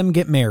let them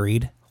get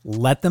married,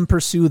 let them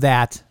pursue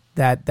that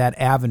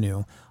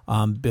avenue.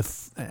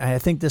 I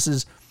think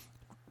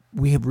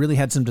we have really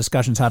had some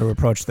discussions how to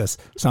approach this.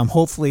 So I'm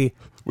hopefully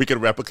we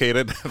could replicate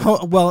it.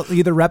 Well,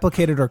 either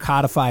replicate it or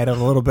codify it a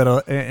little bit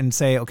and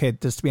say, okay,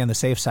 just to be on the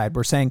safe side,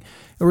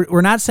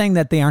 we're not saying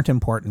that they aren't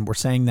important. We're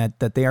saying that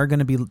they are going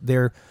to be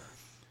their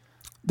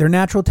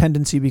natural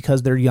tendency,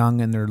 because they're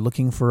young and they're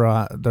looking for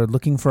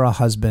a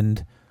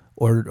husband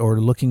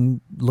or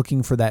looking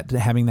for that,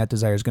 having that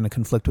desire is going to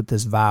conflict with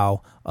this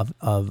vow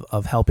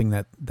of helping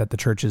that the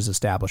church is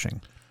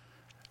establishing.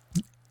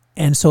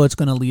 And so it's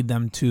going to lead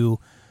them to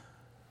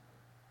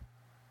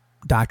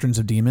doctrines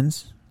of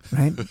demons,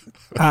 right?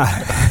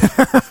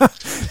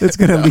 It's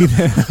going to lead.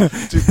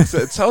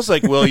 It sounds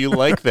like, Will, you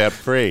like that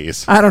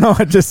phrase. I don't know.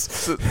 I'm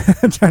just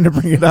trying to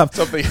bring it up.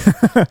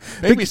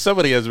 Maybe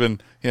somebody has been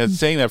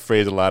saying that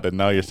phrase a lot, and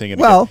now you're saying it.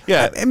 Well,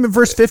 again. In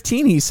verse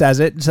 15, he says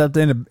it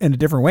in a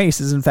different way. He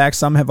says, in fact,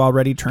 some have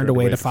already turned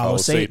away to follow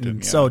Satan.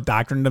 Yeah. So,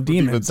 doctrine of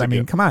demons. I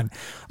mean, come on.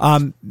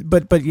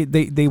 But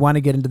they want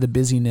to get into the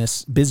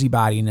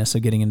busybodiness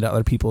of getting into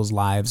other people's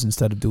lives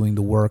instead of doing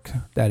the work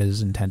that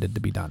is intended to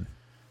be done.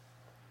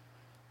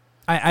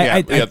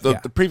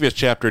 The previous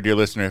chapter, dear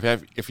listener,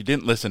 if you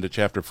didn't listen to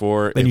chapter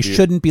 4... then you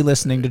shouldn't be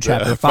listening to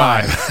chapter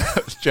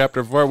 5.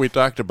 Chapter 4, we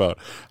talked about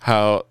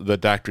how the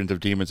doctrines of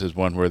demons is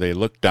one where they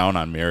looked down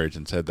on marriage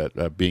and said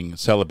that being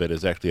celibate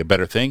is actually a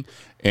better thing.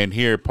 And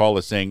here Paul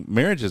is saying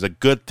marriage is a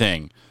good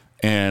thing.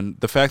 And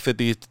the fact that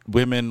these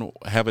women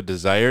have a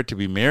desire to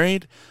be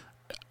married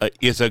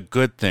is a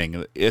good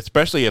thing,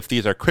 especially if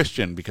these are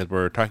Christian, because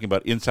we're talking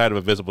about inside of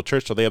a visible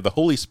church. So they have the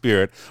Holy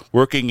Spirit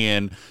working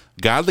in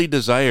godly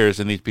desires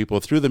in these people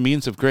through the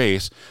means of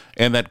grace,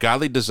 and that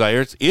godly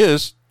desires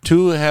is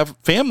to have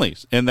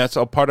families, and that's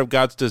a part of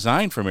God's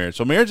design for marriage.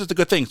 So marriage is a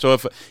good thing. So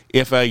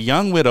if a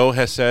young widow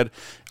has said,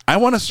 I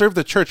want to serve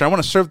the church, I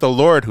want to serve the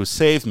Lord who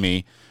saved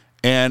me,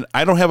 and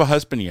I don't have a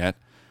husband yet,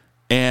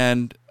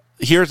 and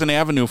here's an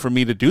avenue for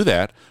me to do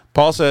that.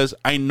 Paul says,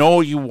 I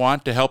know you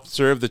want to help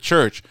serve the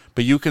church,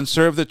 but you can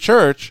serve the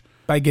church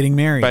by getting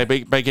married,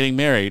 by getting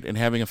married and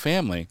having a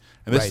family.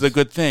 And this is Right. a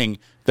good thing,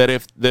 that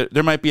if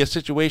there might be a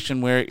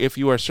situation where if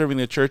you are serving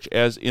the church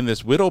as in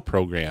this widow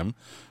program,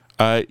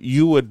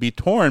 you would be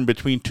torn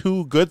between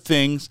two good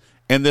things,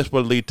 and this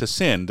would lead to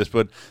sin. This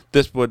would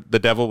the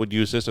devil would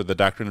use this, or the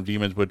doctrine of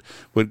demons would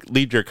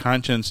lead your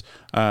conscience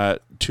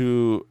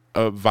to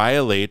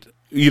violate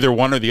either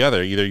one or the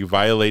other. Either you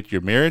violate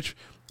your marriage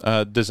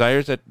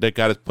desires that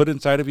God has put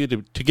inside of you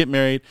to get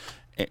married,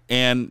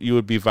 and you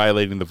would be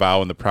violating the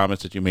vow and the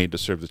promise that you made to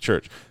serve the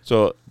church.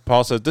 So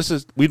Paul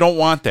says we don't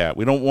want that.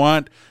 We don't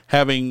want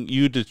having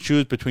you to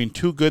choose between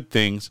two good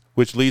things,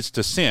 which leads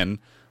to sin,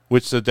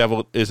 which the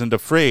devil isn't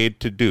afraid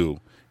to do.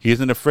 He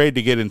isn't afraid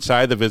to get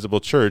inside the visible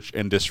church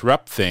and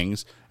disrupt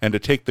things, and to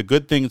take the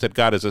good things that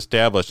God has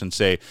established and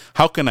say,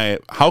 how can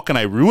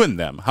I ruin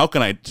them? How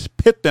can I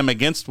pit them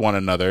against one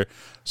another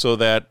so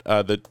that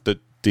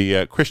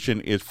the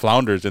Christian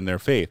flounders in their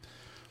faith?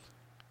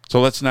 So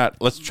let's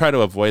try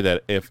to avoid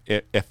that if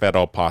at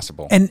all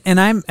possible. And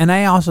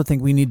I also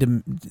think we need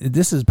to.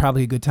 This is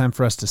probably a good time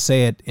for us to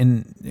say it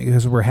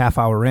because we're half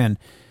hour in.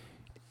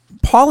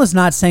 Paul is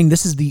not saying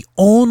this is the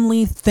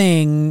only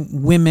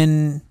thing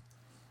women,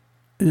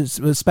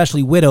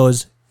 especially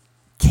widows,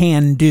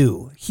 can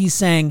do. He's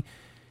saying,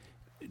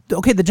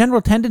 okay, the general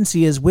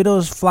tendency is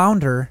widows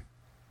flounder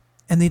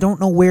and they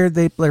don't know where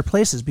their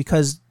place is,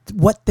 because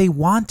what they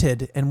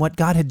wanted and what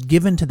God had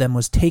given to them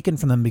was taken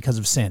from them because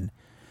of sin.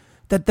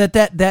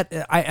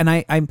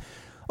 I'm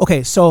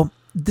okay. So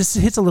this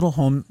hits a little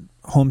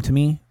home to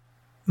me.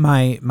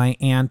 My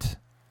aunt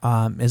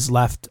is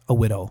left a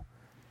widow,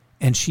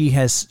 and she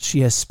has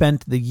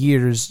spent the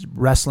years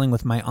wrestling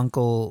with my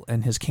uncle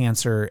and his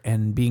cancer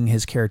and being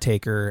his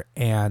caretaker.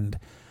 And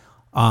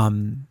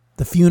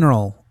the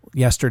funeral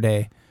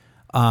yesterday,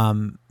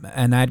 and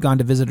I'd gone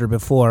to visit her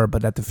before,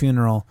 but at the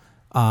funeral,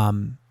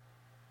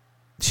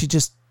 she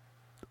just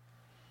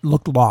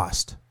looked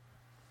lost.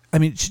 I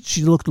mean,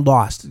 she looked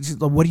lost.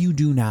 She's like, what do you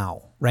do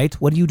now, right?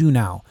 What do you do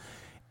now?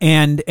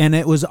 And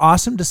it was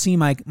awesome to see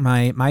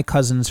my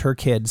cousins, her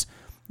kids,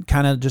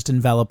 kind of just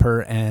envelop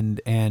her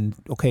and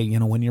okay,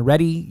 when you're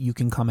ready, you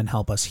can come and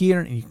help us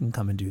here, and you can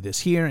come and do this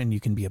here, and you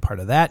can be a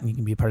part of that, and you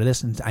can be a part of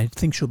this, and I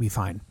think she'll be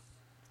fine.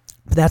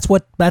 But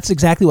that's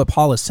exactly what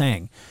Paul is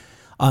saying.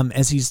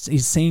 As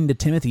he's saying to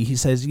Timothy, he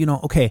says,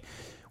 okay,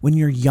 when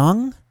you're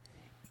young,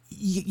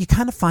 you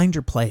kind of find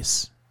your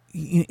place.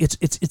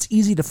 It's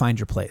easy to find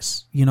your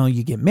place.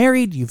 You get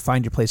married, you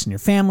find your place in your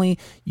family.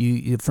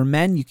 You for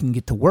men, you can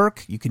get to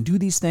work, you can do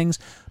these things.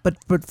 But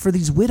for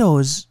these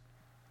widows,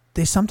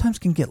 they sometimes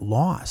can get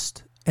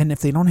lost. And if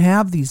they don't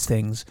have these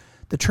things,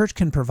 the church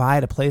can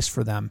provide a place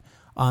for them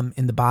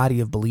in the body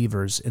of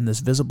believers in this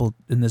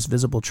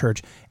visible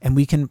church. And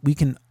we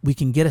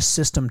can get a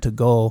system to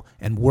go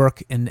and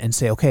work and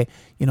say, okay,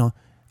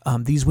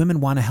 these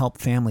women want to help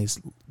families.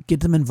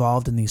 Get them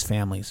involved in these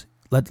families.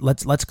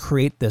 Let's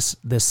create this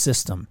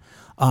system.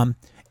 And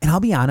I'll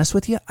be honest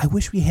with you, I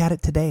wish we had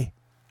it today.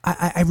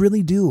 I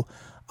really do.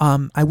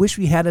 I wish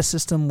we had a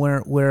system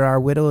where our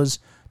widows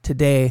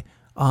today,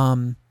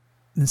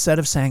 instead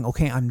of saying,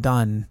 okay, I'm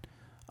done,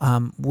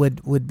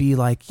 would be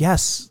like,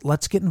 yes,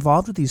 let's get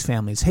involved with these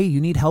families. Hey, you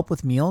need help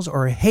with meals?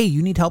 Or, hey,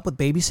 you need help with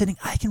babysitting?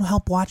 I can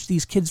help watch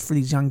these kids for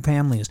these young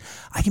families.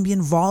 I can be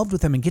involved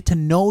with them and get to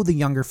know the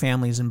younger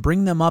families and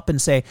bring them up and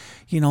say,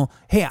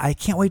 hey, I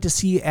can't wait to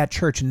see you at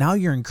church. And now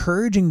you're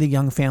encouraging the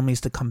young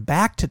families to come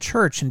back to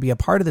church and be a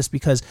part of this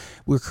because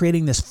we're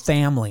creating this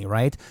family,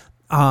 right?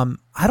 I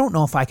don't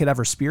know if I could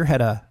ever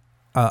spearhead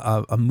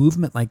a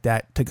movement like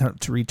that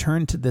to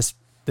return to this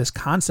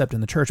concept in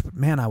the church, but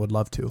man, I would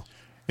love to.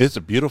 It's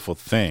a beautiful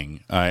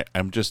thing.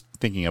 I'm just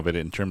thinking of it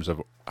in terms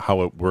of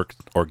how it worked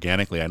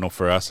organically. I know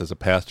for us as a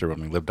pastor,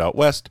 when we lived out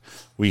west,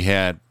 we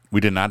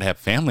did not have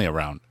family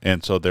around.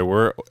 And so there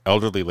were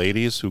elderly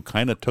ladies who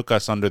kind of took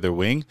us under their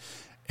wing.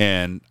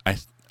 And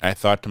I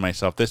thought to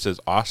myself, this is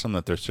awesome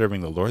that they're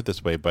serving the Lord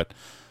this way. But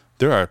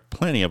there are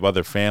plenty of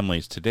other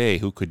families today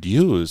who could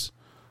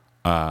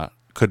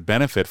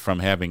benefit from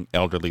having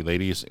elderly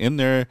ladies in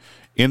their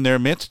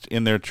midst,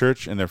 in their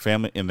church, in their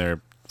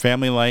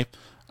family life.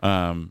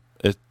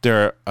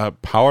 They're a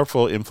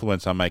powerful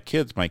influence on my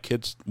kids.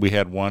 We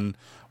had one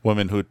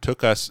woman who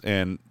took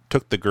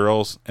the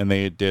girls, and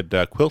they did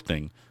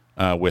quilting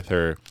with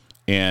her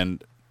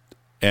and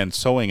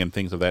sewing and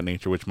things of that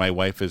nature, which my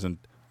wife isn't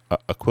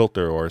a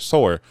quilter or a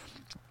sewer.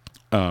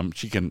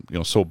 She can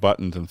sew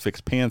buttons and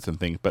fix pants and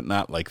things, but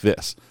not like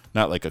this,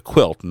 not like a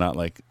quilt, not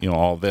like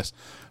all this.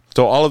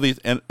 So all of these,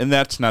 and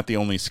that's not the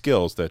only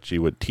skills that she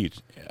would teach.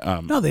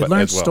 No, they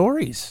learned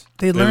stories.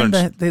 They learned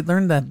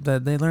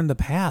the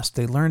past.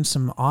 They learned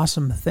some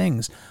awesome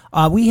things.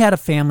 We had a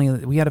family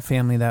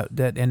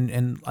that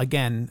and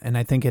again, and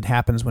I think it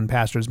happens when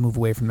pastors move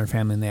away from their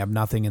family and they have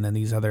nothing, and then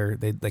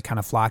they kind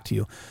of flock to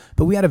you.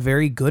 But we had a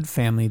very good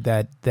family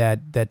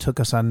that took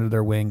us under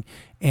their wing,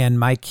 and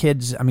my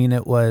kids. I mean,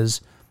 it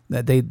was.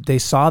 They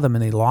saw them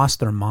and they lost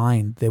their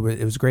mind. It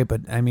was great,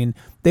 but I mean,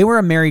 they were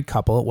a married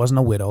couple. It wasn't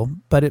a widow,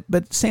 but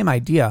same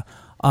idea.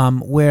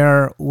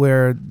 Where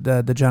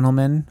the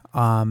gentleman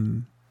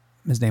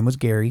his name was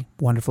Gary,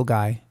 wonderful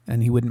guy,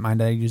 and he wouldn't mind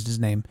that I used his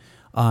name.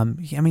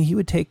 He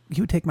would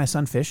take my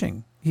son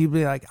fishing. He'd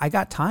be like, I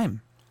got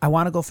time. I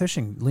want to go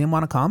fishing. Liam,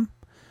 want to come?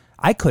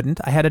 I couldn't.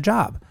 I had a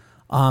job.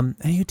 And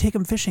you take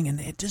him fishing, and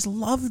it just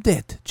loved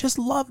it.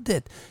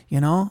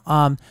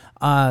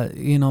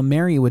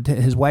 Mary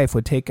his wife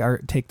would take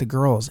the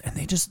girls, and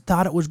they just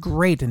thought it was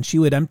great. And she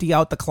would empty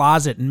out the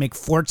closet and make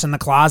forts in the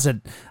closet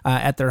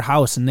at their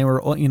house. And they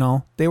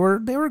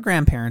were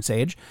grandparents'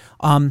 age.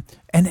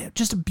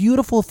 Just a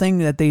beautiful thing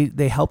that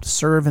they helped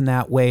serve in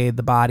that way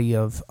the body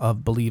of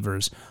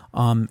believers.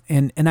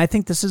 And I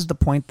think this is the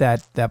point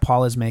that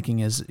Paul is making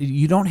is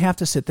you don't have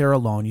to sit there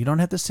alone. You don't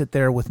have to sit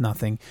there with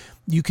nothing.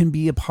 You can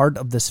be a part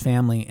of this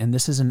family, and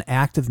this is an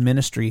active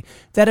ministry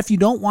that if you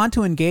don't want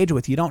to engage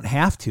with, you don't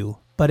have to.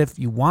 But if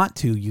you want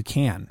to, you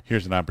can.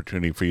 Here's an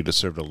opportunity for you to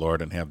serve the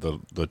Lord and have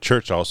the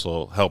church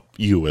also help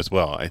you as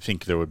well. I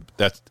think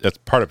that's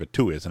part of it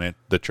too, isn't it?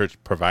 The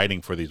church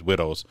providing for these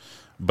widows,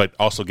 but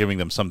also giving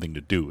them something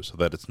to do so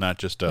that it's not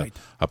just a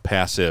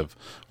passive,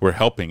 we're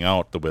helping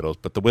out the widows,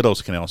 but the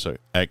widows can also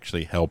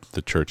actually help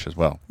the church as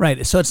well.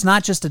 Right. So it's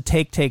not just a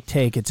take,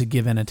 it's a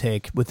give and a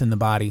take within the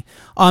body.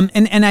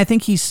 And I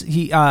think he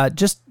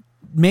just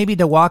maybe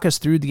to walk us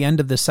through the end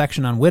of this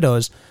section on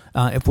widows,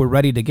 if we're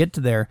ready to get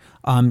to there,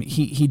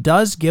 he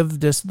does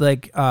give this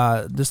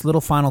this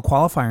little final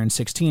qualifier in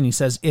 16. He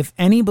says, if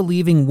any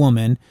believing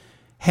woman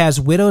has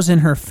widows in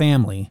her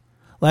family,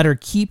 let her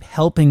keep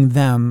helping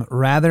them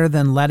rather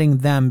than letting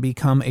them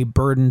become a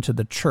burden to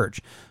the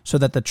church, so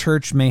that the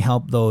church may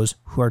help those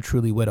who are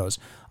truly widows.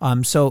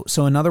 So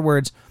in other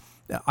words,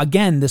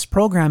 again, this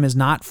program is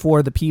not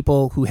for the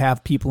people who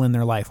have people in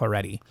their life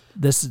already.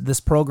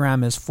 This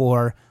program is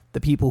for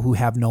the people who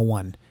have no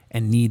one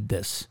and need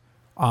this.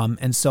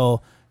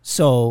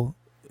 So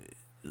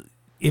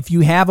if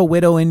you have a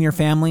widow in your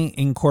family,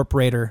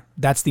 incorporate her.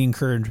 That's the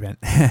encouragement.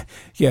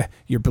 Yeah,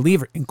 your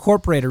believer,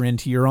 incorporate her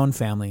into your own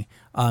family.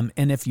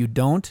 And if you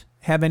don't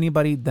have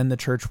anybody, then the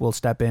church will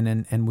step in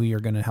and we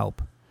are going to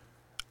help.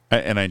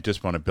 And I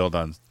just want to build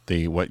on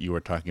what you were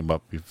talking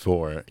about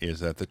before, is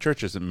that the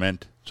church isn't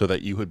meant so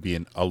that you would be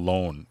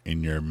alone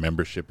in your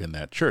membership in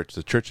that church.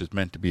 The church is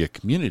meant to be a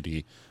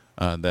community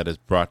that is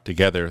brought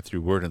together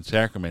through word and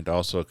sacrament,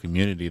 also a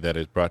community that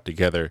is brought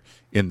together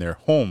in their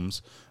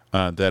homes,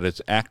 that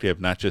is active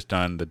not just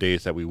on the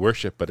days that we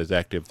worship, but is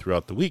active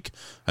throughout the week,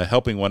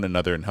 helping one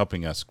another and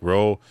helping us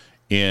grow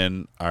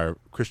in our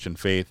Christian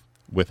faith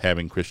with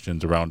having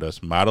Christians around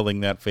us, modeling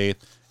that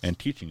faith and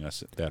teaching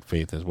us that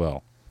faith as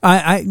well.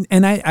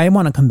 I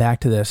want to come back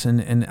to this,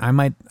 and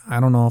I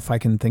don't know if I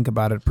can think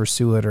about it,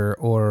 pursue it,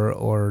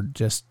 or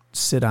just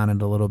sit on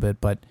it a little bit,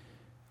 but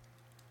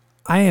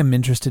I am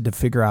interested to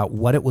figure out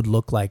what it would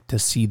look like to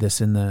see this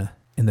in the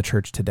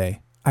church today.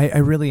 I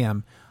really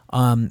am.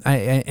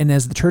 And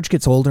as the church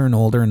gets older and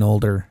older and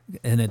older,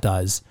 and it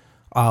does,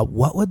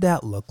 what would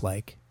that look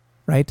like,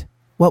 right?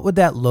 What would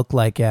that look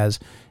like as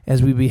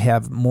we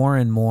have more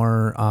and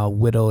more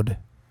widowed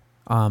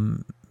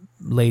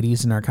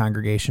ladies in our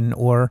congregation,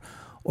 or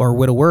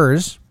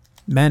widowers,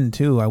 men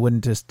too? I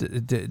wouldn't just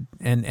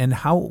and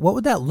how, what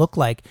would that look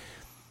like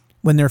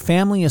when their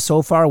family is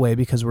so far away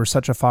because we're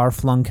such a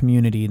far-flung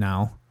community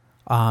now?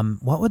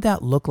 What would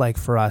that look like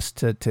for us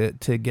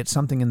to get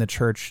something in the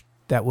church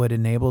that would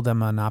enable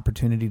them an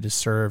opportunity to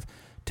serve,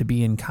 to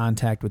be in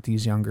contact with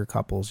these younger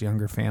couples,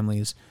 younger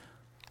families?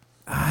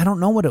 I don't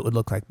know what it would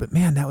look like, but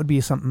man, that would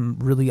be something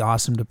really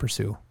awesome to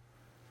pursue.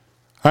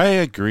 I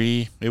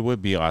agree. It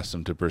would be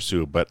awesome to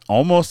pursue, but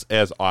almost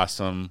as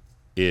awesome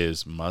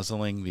is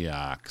muzzling the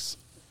ox.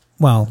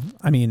 Well,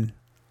 I mean,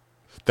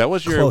 that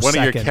was your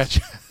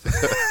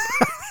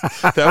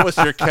that was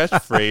your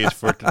catchphrase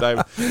for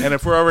today. And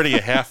if we're already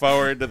a half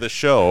hour into the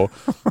show,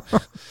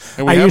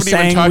 and we haven't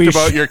even talked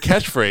about your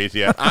catchphrase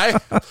yet.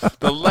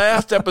 The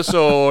last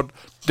episode,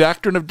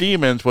 Doctrine of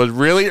Demons, was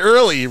really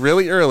early,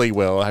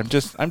 Will. I'm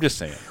just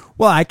saying.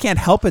 Well, I can't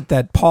help it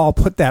that Paul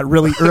put that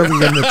really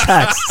early in the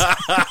text.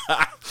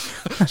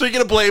 So you're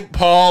going to blame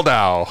Paul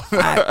now.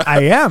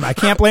 I am. I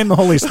can't blame the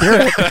Holy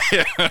Spirit.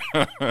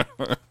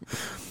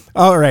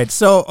 All right.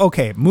 So,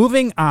 okay,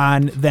 moving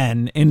on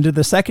then into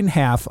the second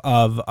half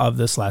of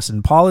this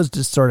lesson. Paul is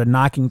just sort of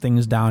knocking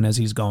things down as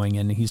he's going,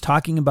 and he's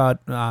talking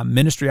about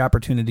ministry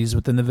opportunities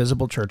within the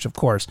visible church, of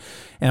course.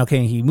 And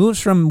okay, he moves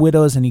from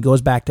widows and he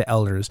goes back to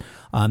elders.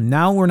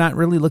 Now we're not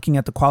really looking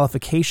at the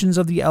qualifications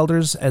of the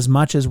elders as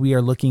much as we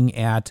are looking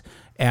at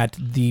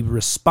the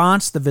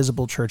response the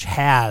visible church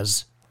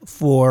has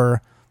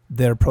for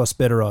their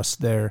prosperos,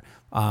 their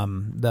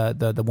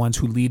the ones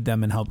who lead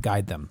them and help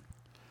guide them.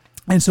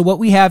 And so what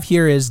we have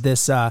here is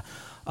this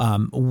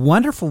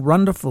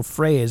wonderful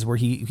phrase where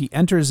he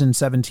enters in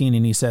 17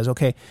 and he says,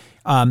 okay,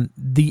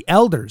 the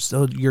elders,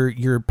 so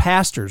your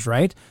pastors,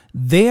 right?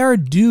 They are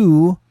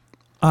due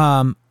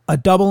a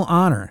double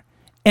honor.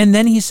 And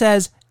then he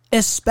says,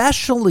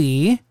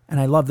 especially, and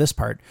I love this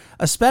part,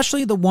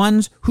 especially the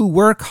ones who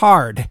work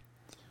hard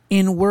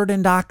in word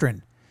and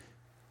doctrine.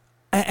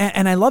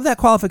 And I love that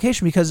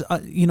qualification because,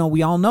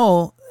 we all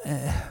know,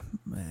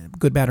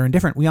 good, bad, or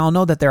indifferent, we all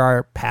know that there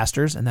are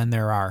pastors and then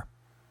there are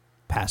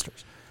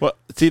pastors. Well,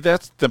 see,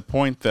 that's the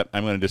point that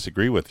I'm going to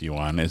disagree with you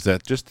on, is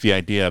that just the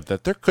idea of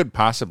that there could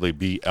possibly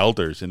be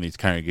elders in these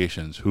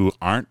congregations who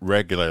aren't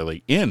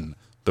regularly in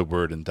the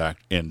word and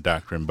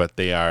doctrine, but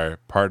they are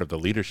part of the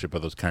leadership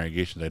of those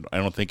congregations. I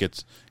don't think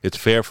it's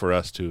fair for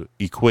us to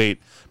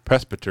equate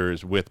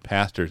presbyters with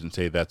pastors and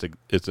say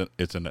it's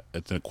an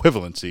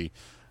equivalency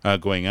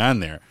going on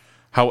there.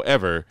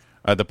 However,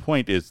 the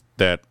point is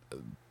that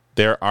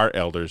there are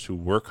elders who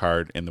work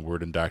hard in the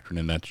word and doctrine,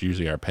 and that's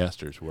usually our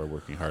pastors who are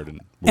working hard in.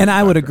 And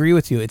I would agree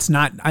with you. It's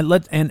not.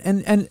 And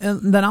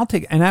then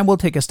I will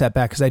take a step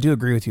back because I do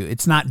agree with you.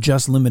 It's not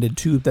just limited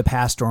to the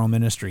pastoral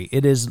ministry.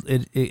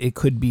 It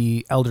could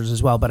be elders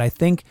as well. But I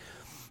think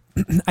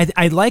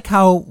I like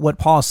how what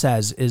Paul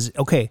says is,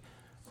 okay,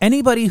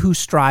 anybody who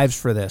strives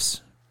for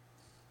this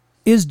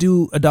is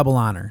due a double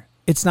honor.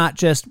 It's not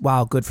just,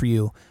 wow, good for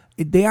you.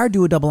 They are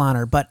due a double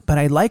honor. But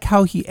I like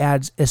how he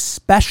adds,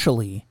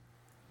 especially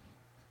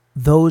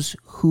those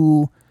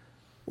who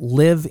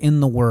live in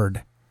the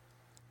word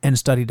and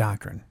study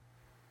doctrine.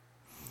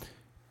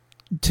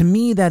 To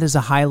me, that is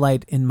a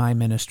highlight in my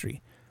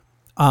ministry.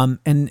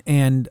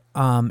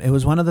 It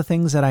was one of the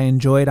things that I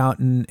enjoyed out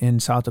in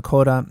South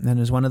Dakota, and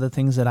is one of the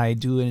things that I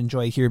do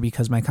enjoy here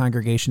because my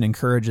congregation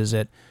encourages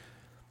it.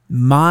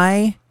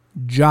 My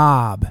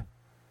job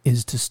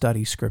is to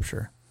study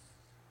Scripture.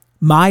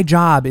 My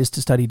job is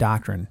to study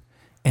doctrine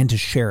and to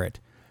share it.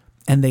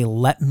 And they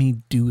let me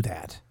do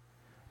that.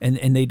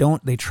 And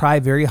they try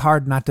very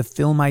hard not to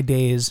fill my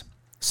days.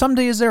 Some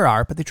days there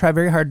are, but they try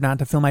very hard not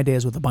to fill my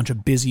days with a bunch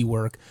of busy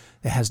work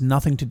that has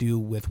nothing to do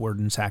with word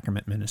and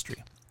sacrament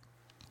ministry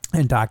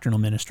and doctrinal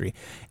ministry.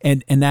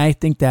 And I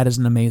think that is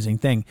an amazing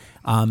thing,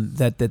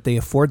 that they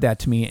afford that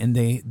to me, and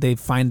they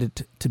find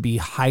it to be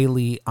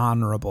highly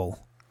honorable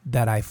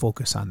that I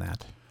focus on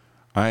that.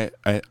 I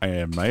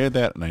admire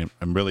that, and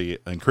I'm really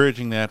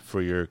encouraging that for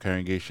your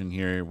congregation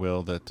here,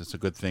 Will, that it's a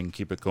good thing.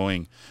 Keep it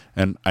going.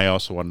 And I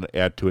also wanted to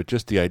add to it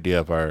just the idea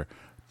of our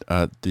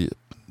the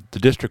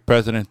district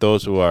president,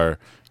 those who are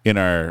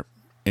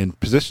in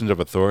positions of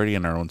authority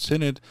in our own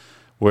synod,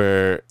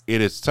 where it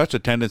is such a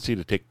tendency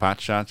to take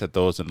pot shots at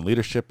those in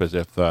leadership as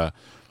if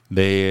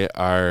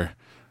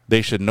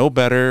they should know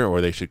better, or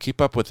they should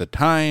keep up with the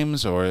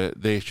times, or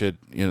they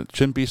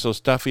shouldn't be so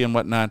stuffy and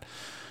whatnot.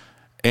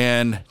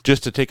 And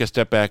just to take a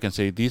step back and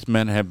say these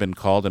men have been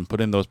called and put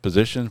in those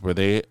positions where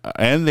they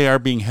are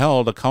being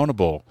held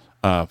accountable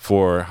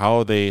for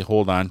how they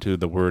hold on to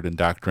the word and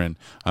doctrine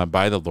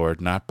by the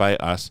Lord, not by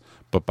us,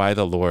 but by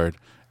the Lord,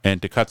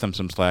 and to cut them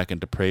some slack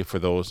and to pray for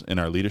those in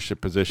our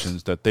leadership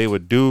positions that they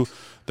would do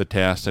the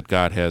task that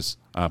God has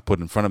put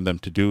in front of them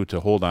to do,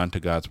 to hold on to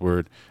God's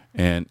word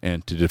and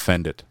to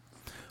defend it.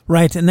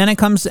 Right, and then it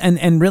comes,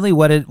 and really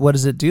what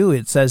does it do?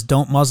 It says,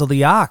 don't muzzle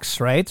the ox,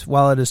 right,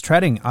 while it is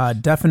treading.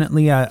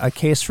 Definitely a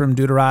case from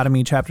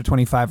Deuteronomy chapter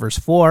 25, verse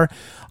 4,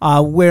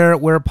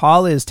 where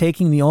Paul is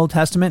taking the Old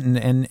Testament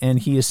and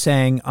he is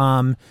saying,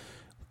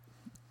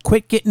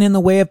 quit getting in the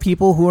way of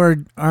people who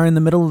are in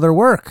the middle of their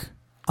work.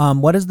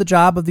 What is the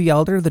job of the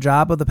elder, the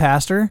job of the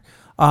pastor?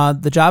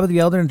 The job of the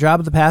elder and the job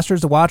of the pastor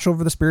is to watch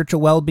over the spiritual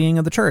well-being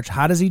of the church.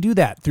 How does he do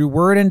that? Through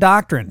word and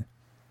doctrine.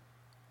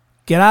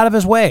 Get out of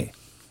his way.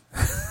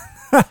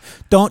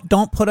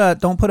 Don't put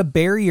a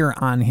barrier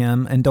on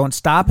him, and don't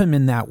stop him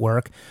in that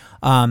work.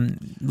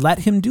 Let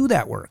him do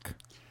that work.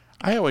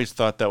 I always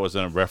thought that was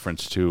a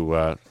reference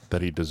to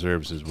that he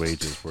deserves his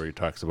wages, where he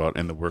talks about,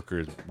 and the worker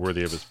is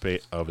worthy of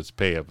his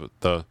pay. Of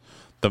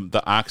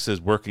the ox is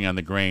working on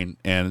the grain,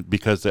 and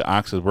because the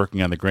ox is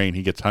working on the grain,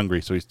 he gets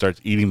hungry, so he starts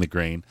eating the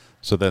grain,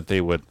 so that they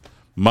would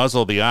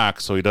muzzle the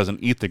ox so he doesn't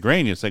eat the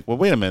grain. It's like, well,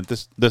 wait a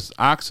minute, this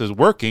ox is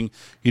working.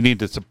 You need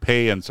to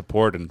pay and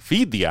support and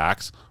feed the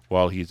ox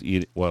while he's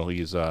doing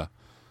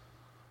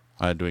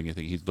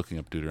anything. He's looking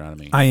up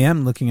Deuteronomy. I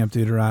am looking up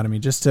Deuteronomy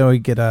just so we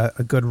get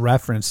a good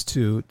reference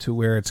to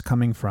where it's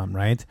coming from,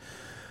 right?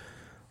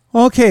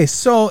 Okay,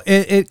 so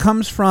it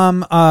comes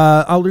from,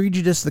 I'll read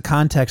you just the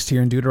context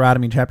here in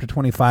Deuteronomy chapter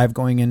 25,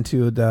 going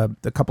into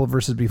the couple of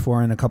verses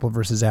before and a couple of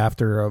verses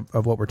after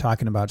of what we're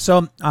talking about.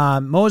 So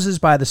Moses,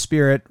 by the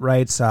Spirit,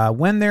 writes,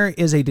 when there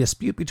is a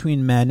dispute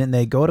between men and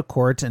they go to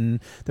court and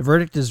the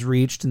verdict is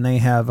reached and they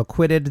have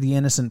acquitted the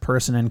innocent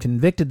person and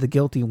convicted the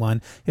guilty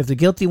one, if the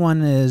guilty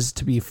one is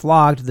to be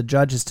flogged, the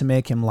judge is to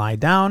make him lie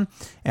down,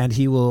 and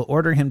he will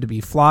order him to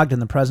be flogged in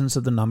the presence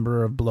of the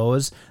number of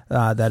blows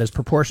that is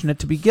proportionate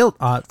to be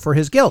for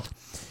his guilt.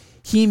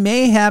 He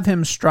may have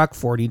him struck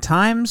 40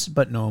 times,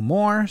 but no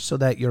more, so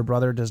that your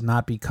brother does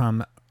not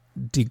become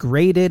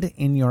degraded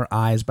in your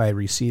eyes by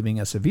receiving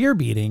a severe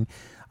beating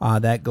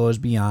that goes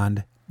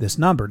beyond this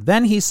number.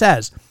 Then he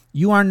says,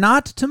 you are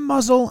not to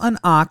muzzle an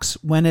ox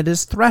when it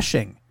is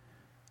threshing.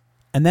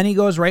 And then he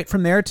goes right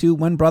from there to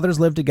when brothers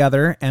live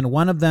together and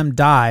one of them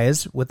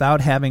dies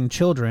without having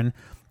children,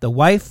 the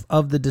wife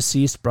of the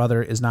deceased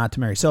brother is not to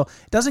marry. So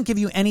it doesn't give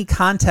you any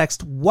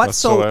context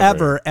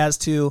whatsoever as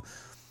to,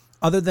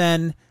 other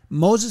than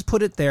Moses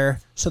put it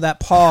there so that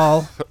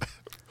Paul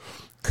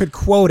could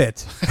quote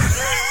it.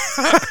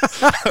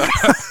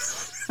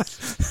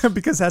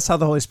 because that's how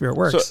the Holy Spirit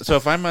works. So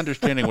if I'm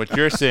understanding what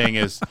you're saying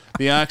is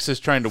the ox is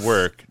trying to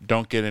work,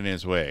 don't get in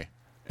his way.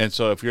 And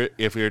so if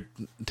you're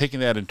taking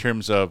that in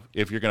terms of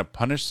if you're going to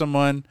punish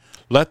someone,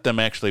 let them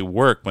actually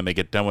work when they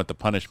get done with the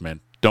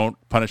punishment. Don't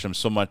punish them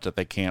so much that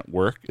they can't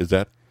work. Is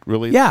that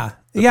really the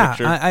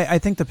picture? I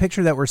think the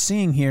picture that we're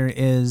seeing here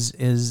is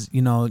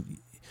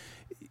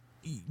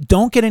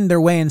don't get in their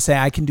way and say,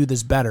 I can do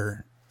this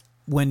better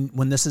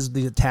when this is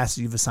the task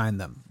you've assigned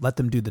them. Let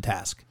them do the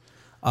task.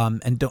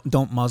 And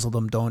don't muzzle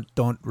them.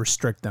 Don't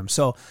restrict them.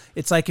 So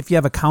it's like if you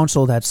have a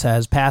council that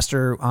says,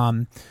 Pastor,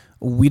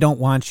 we don't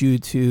want you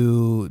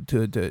to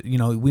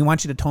we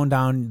want you to tone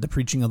down the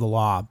preaching of the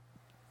law,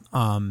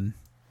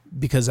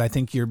 because I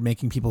think you're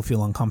making people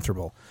feel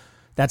uncomfortable.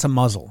 That's a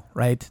muzzle,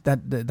 right?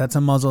 That's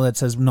a muzzle that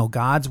says, no,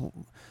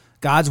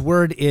 God's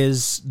word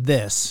is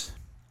this.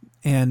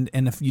 And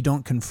if you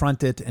don't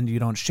confront it and you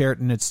don't share it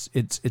in its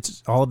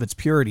all of its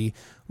purity,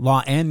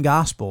 law and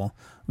gospel,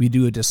 we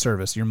do a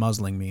disservice. You're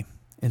muzzling me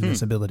in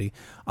this ability.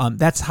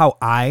 That's how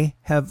I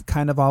have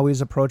kind of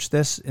always approached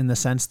this, in the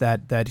sense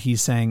that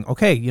he's saying,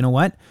 okay, you know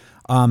what?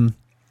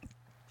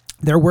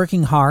 They're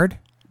working hard.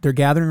 They're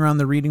gathering around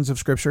the readings of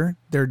Scripture.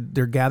 They're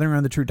gathering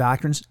around the true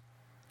doctrines.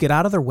 Get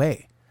out of their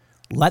way.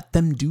 Let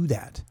them do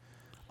that.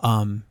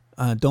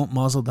 Don't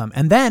muzzle them,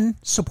 and then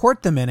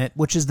support them in it,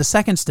 which is the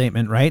second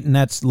statement, right? And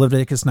that's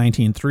Leviticus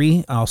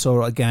 19:3.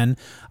 Also, again,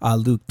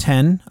 Luke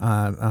 10,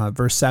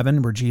 verse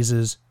 7, where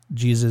Jesus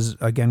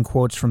again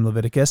quotes from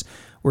Leviticus,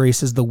 where he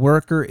says, "The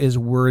worker is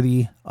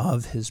worthy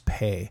of his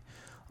pay."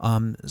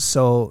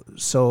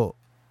 So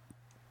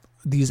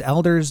these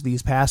elders,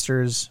 these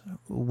pastors,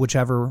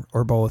 whichever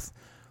or both,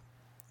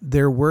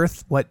 they're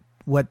worth what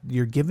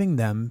you're giving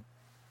them,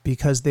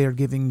 because they are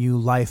giving you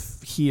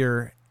life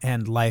here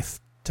and life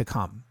to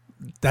come.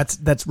 That's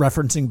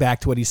referencing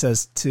back to what he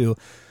says to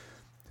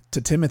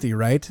Timothy,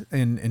 right?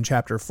 In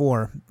chapter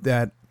 4,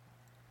 that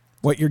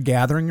what you're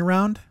gathering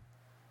around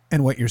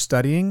and what you're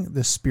studying,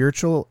 the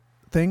spiritual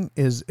thing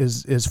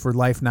is for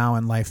life now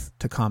and life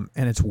to come,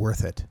 and it's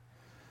worth it.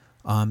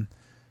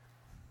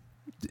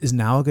 Is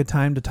now a good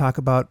time to talk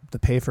about the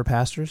pay for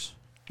pastors?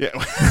 Yeah.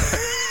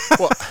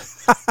 Well,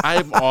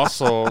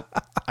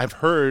 I've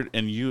heard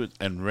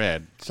and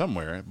read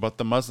somewhere about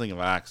the muzzling of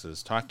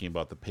oxes, talking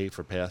about the pay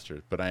for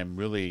pastors, but I'm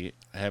really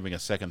having a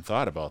second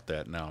thought about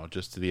that now,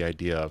 just to the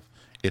idea of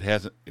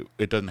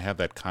it doesn't have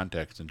that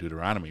context in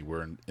Deuteronomy.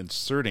 We're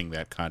inserting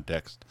that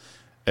context,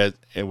 and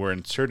we're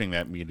inserting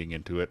that meaning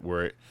into it,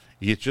 where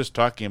he's just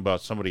talking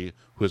about somebody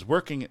who is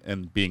working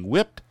and being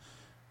whipped,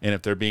 and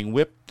if they're being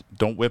whipped,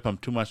 don't whip them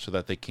too much so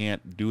that they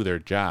can't do their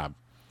job.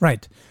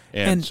 Right.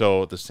 And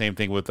so the same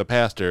thing with the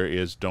pastor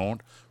is,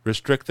 don't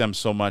restrict them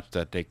so much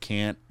that they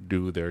can't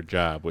do their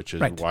job, which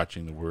is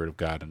watching the Word of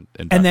God.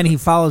 And then he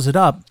follows it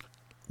up.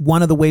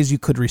 One of the ways you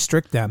could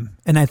restrict them,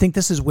 and I think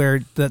this is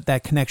where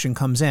that connection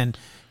comes in.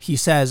 He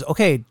says,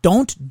 okay,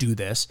 don't do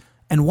this.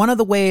 And one of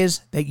the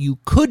ways that you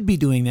could be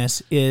doing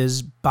this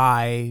is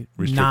by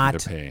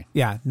not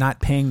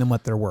paying them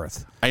what they're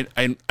worth.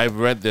 I've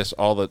read this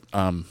all the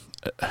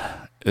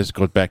this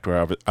goes back to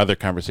our other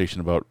conversation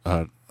about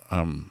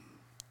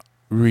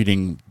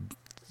reading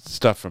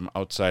stuff from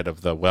outside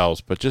of the wells,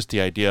 but just the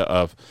idea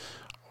of,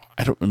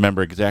 I don't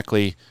remember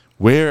exactly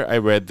where I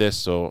read this,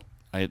 so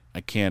I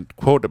can't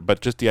quote it,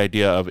 but just the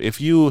idea of,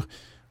 if you,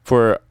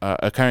 for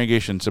a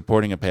congregation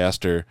supporting a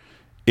pastor,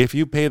 if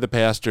you pay the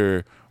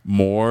pastor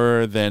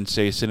more than,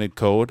 say, Synod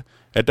Code,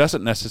 it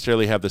doesn't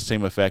necessarily have the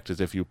same effect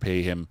as if you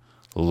pay him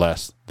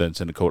less than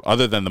Synod Code,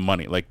 other than the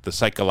money, like the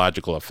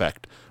psychological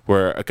effect,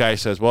 where a guy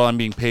says, well, I'm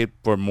being paid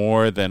for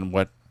more than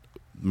what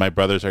my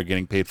brothers are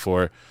getting paid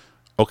for.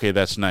 Okay,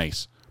 that's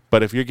nice.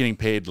 But if you're getting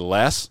paid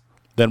less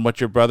than what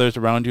your brothers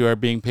around you are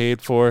being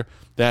paid for,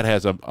 that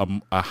has a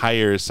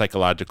higher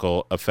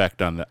psychological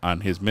effect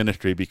on his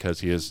ministry,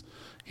 because he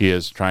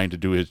is trying to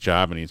do his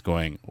job, and he's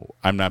going,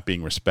 I'm not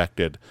being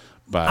respected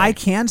by... I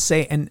can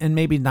say, and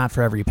maybe not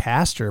for every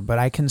pastor, but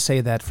I can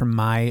say that from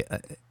my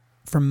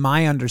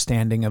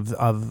understanding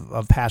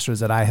of pastors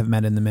that I have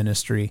met in the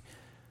ministry,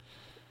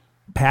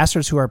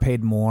 pastors who are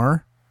paid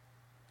more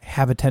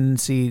have a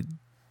tendency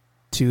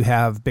to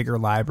have bigger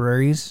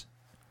libraries,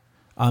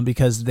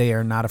 because they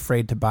are not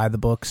afraid to buy the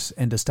books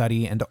and to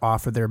study and to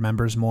offer their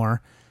members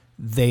more.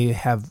 They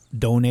have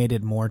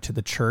donated more to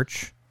the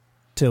church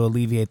to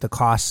alleviate the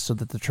costs so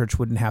that the church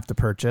wouldn't have to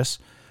purchase.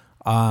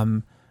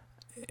 I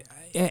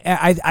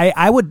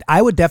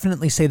would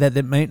definitely say that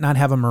it might not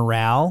have a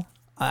morale.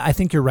 I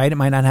think you're right. It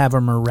might not have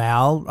a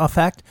morale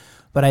effect,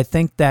 but I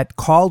think that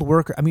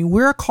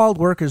we're called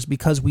workers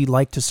because we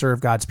like to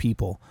serve God's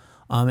people.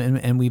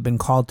 And we've been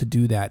called to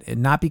do that,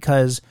 and not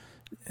because,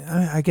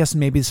 I guess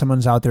maybe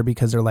someone's out there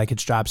because they're like,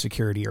 it's job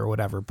security or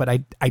whatever, but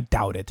I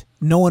doubt it.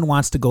 No one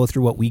wants to go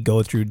through what we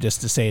go through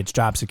just to say it's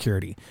job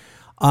security.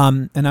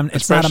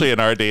 Especially in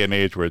our day and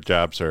age where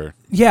jobs are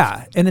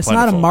and it's plentiful.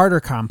 Not a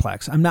martyr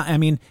complex.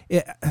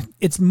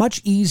 It's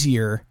much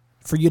easier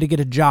for you to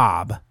get a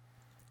job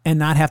and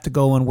not have to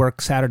go and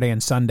work Saturday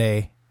and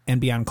Sunday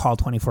and be on call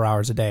 24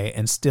 hours a day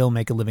and still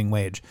make a living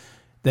wage.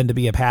 than to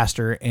be a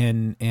pastor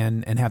and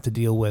have to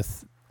deal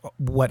with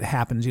what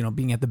happens,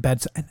 being at the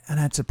bedside. And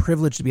it's a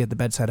privilege to be at the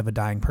bedside of a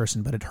dying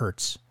person, but it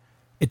hurts.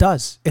 It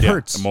does. It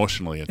hurts.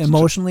 Emotionally.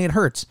 It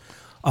hurts.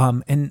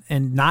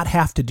 And not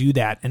have to do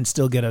that and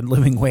still get a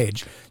living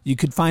wage. You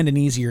could find an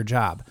easier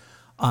job.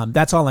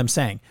 That's all I'm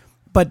saying.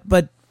 But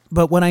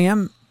what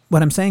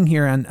I'm saying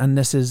here on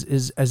this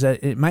is that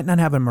it might not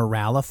have a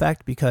morale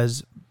effect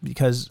because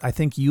I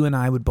think you and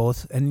I would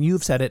both, and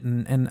you've said it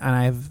and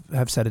I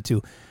have said it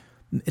too.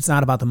 It's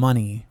not about the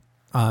money.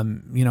 I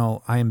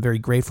am very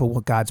grateful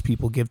what God's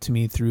people give to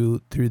me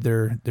through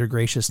their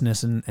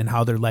graciousness and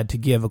how they're led to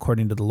give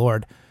according to the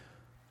Lord.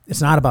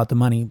 It's not about the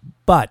money,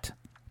 but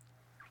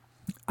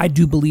I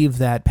do believe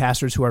that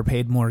pastors who are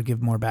paid more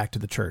give more back to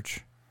the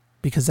church,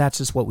 because that's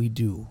just what we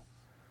do.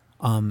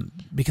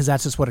 Because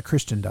that's just what a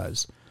Christian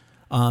does.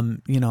 I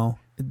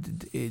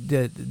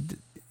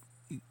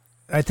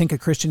think a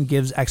Christian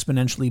gives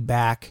exponentially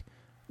back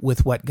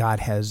with what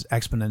God has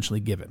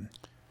exponentially given.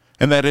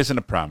 And that isn't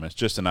a promise,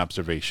 just an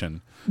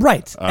observation.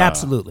 Right,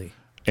 absolutely.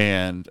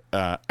 And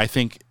I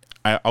think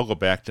I'll go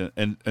back to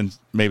and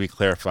maybe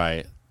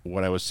clarify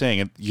what I was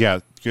saying.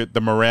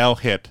 The morale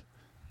hit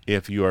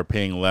if you are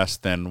paying less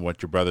than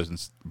what your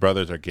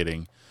brothers are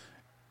getting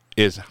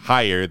is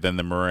higher than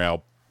the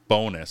morale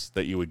bonus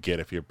that you would get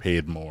if you're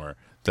paid more.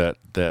 The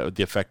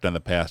effect on the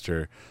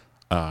pastor.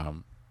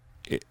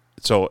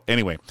 So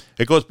anyway,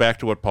 it goes back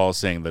to what Paul is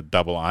saying, the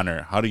double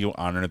honor. How do you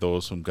honor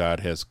those whom God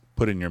has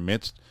put in your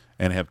midst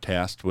and have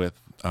tasked with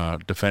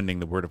defending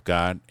the Word of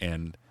God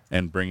and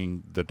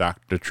bringing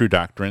the true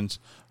doctrines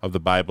of the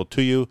Bible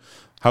to you?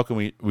 How can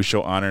we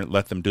show honor,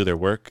 let them do their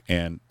work,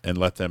 and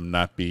let them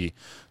not be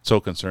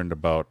so concerned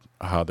about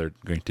how they're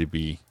going to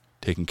be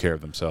taking care of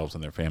themselves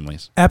and their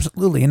families?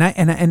 Absolutely, and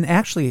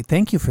actually,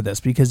 thank you for this,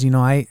 because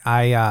I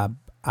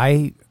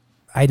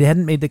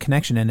hadn't made the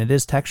connection, and it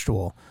is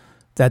textual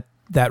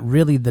that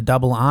really the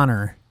double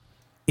honor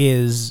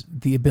is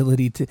the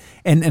ability to,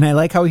 and I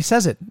like how he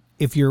says it.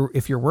 If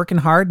you're working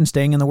hard and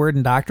staying in the Word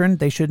and doctrine,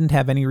 they shouldn't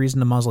have any reason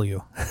to muzzle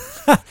you.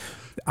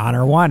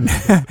 Honor one.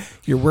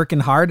 You're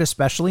working hard,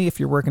 especially if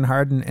you're working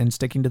hard and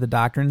sticking to the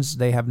doctrines,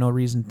 they have no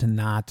reason to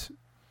not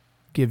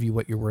give you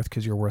what you're worth,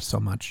 because you're worth so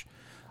much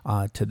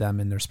to them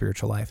in their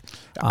spiritual life.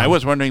 I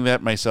was wondering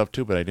that myself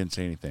too, but I didn't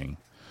say anything.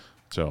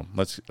 So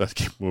let's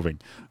keep moving.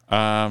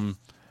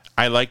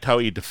 I liked how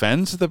he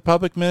defends the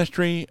public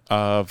ministry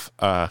of,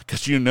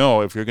 because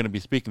if you're going to be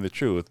speaking the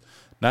truth,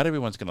 not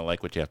everyone's going to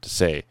like what you have to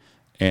say,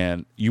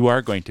 and you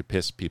are going to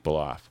piss people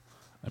off.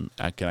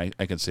 I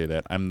can say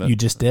that. You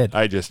just did.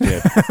 I just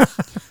did.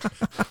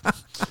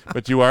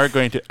 But you are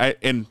going to.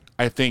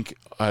 I think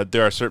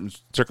there are certain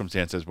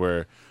circumstances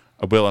where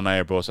Will and I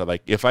are both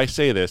like, if I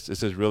say this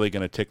is really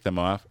going to tick them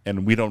off,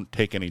 and we don't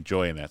take any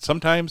joy in that.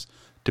 Sometimes,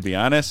 to be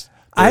honest,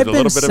 I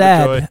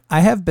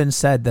have been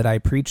said that I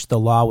preach the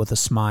law with a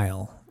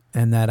smile,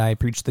 and that I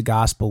preach the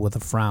gospel with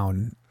a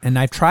frown. And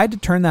I've tried to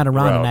turn that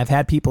around, and I've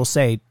had people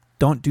say,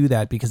 don't do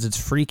that because it's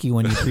freaky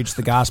when you preach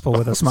the gospel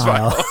with a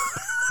smile.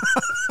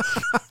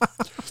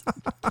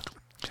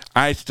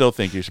 I still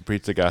think you should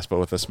preach the gospel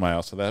with a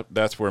smile, so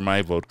that's where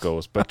my vote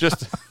goes. But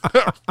just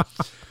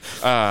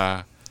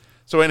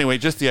so anyway,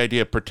 just the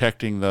idea of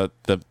protecting the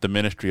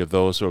ministry of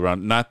those who are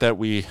around. Not that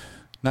we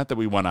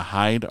want to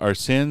hide our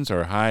sins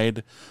or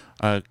hide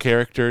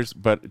characters,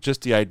 but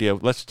just the idea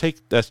of let's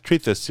treat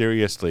this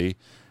seriously,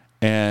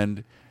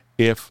 and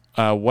if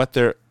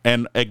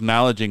and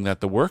acknowledging that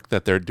the work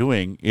that they're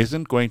doing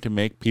isn't going to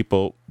make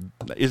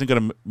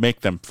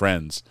them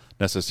friends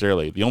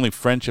necessarily. The only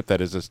friendship that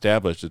is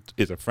established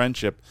is a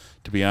friendship,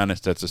 to be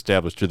honest, that's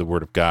established through the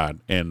Word of God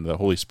and the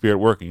Holy Spirit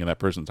working in that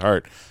person's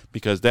heart.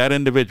 Because that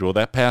individual,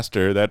 that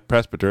pastor, that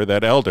presbyter,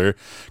 that elder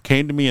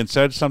came to me and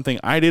said something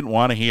I didn't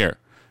want to hear.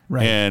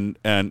 Right.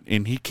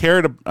 And he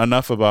cared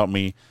enough about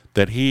me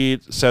that he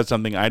said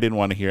something I didn't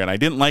want to hear, and I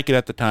didn't like it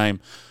at the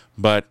time,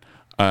 but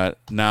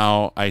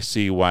now I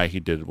see why he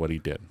did what he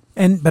did.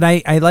 But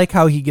I like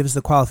how he gives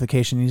the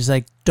qualification. He's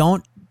like,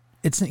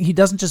 he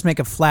doesn't just make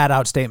a flat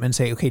out statement and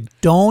say, okay,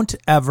 don't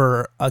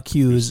ever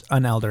accuse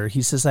an elder.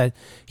 He says that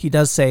he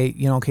does say,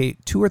 okay,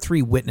 2 or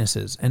 3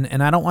 witnesses.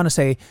 And I don't want to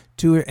say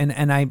two,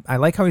 and I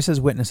like how he says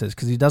witnesses,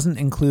 because he doesn't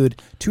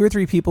include 2 or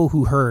 3 people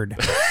who heard.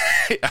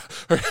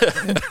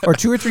 Or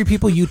 2 or 3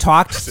 people you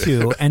talked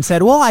to and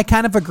said, well, I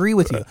kind of agree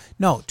with you.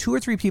 No, 2 or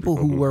 3 people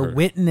who were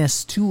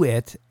witness to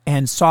it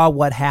and saw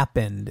what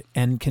happened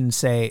and can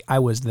say, I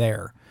was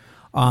there.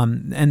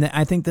 And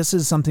I think this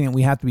is something that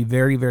we have to be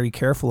very, very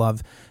careful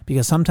of,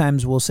 because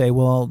sometimes we'll say,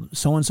 well,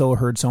 so-and-so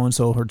heard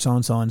so-and-so heard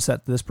so-and-so and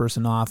set this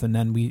person off, and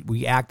then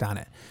we act on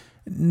it.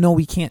 No,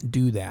 we can't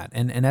do that.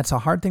 And that's a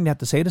hard thing to have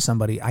to say to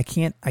somebody. I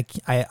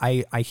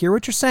hear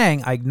what you're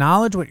saying. I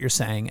acknowledge what you're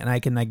saying, and I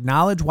can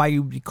acknowledge why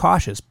you'd be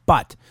cautious.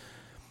 But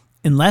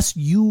unless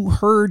you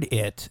heard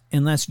it,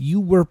 unless you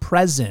were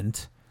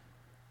present,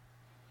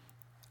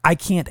 I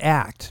can't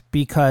act,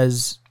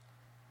 because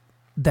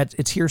that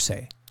it's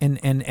hearsay.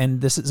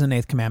 And this is an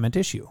Eighth Commandment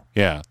issue.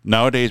 Yeah.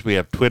 Nowadays we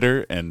have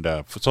Twitter and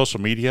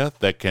social media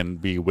that can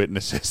be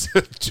witnesses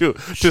to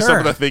some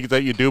of the things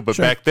that you do. But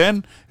back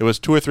then it was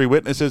 2 or 3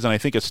 witnesses, and I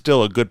think it's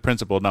still a good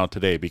principle now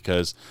today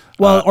because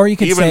or you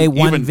could say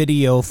one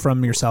video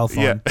from your cell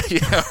phone.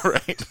 Yeah,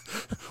 right.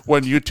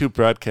 One YouTube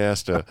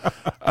broadcast.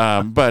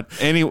 But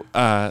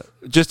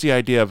just the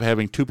idea of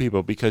having 2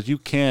 people, because you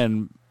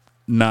can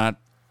not.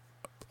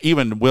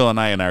 Even Will and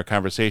I in our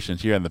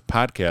conversations here on the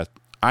podcast,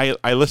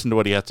 I listen to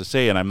what he has to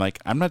say, and I'm like,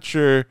 I'm not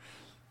sure.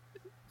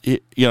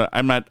 I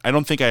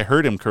don't think I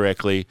heard him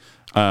correctly,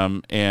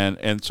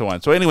 and so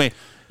on. So anyway,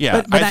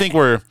 yeah, but I think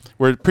we're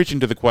preaching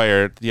to the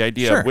choir. The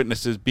idea of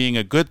witnesses being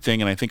a good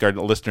thing, and I think our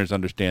listeners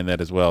understand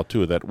that as well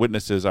too. That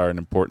witnesses are an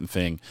important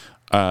thing,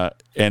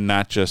 and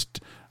not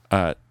just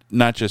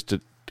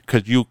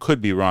because you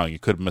could be wrong. You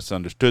could have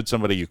misunderstood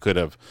somebody. You could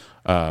have.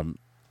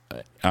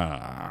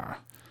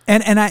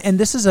 And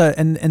this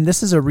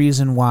is a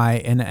reason why,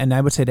 and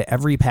I would say to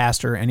every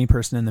pastor, any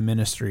person in the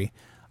ministry,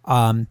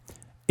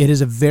 it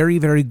is a very,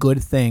 very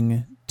good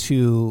thing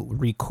to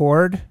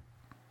record,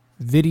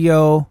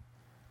 video,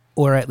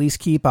 or at least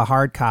keep a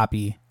hard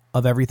copy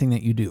of everything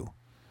that you do,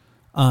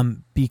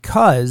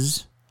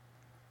 because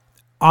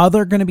are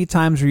there going to be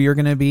times where you're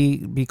going to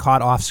be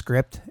caught off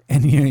script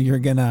and you're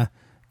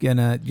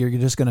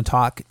just gonna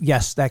talk?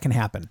 Yes, that can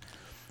happen.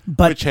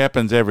 Which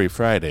happens every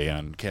Friday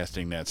on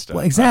Casting That Stuff.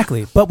 Well,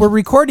 exactly. But we're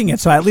recording it,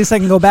 so at least I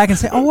can go back and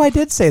say, "Oh, I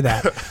did say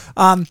that."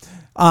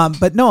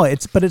 But no,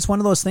 it's one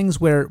of those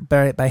things where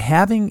by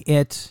having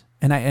it,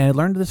 and I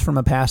learned this from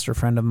a pastor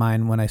friend of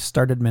mine when I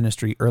started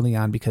ministry early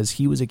on, because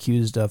he was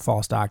accused of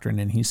false doctrine,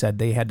 and he said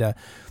they had to.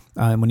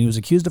 When he was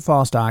accused of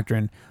false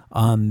doctrine,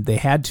 they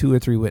had 2 or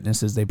 3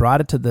 witnesses. They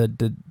brought it to the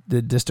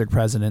district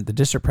president. The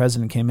district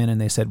president came in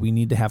and they said, "We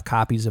need to have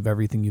copies of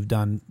everything you've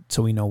done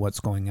so we know what's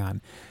going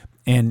on."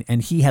 And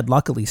he had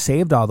luckily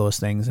saved all those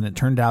things, and it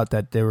turned out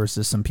that there was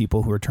just some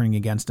people who were turning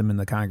against him in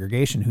the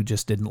congregation who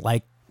just didn't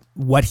like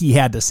what he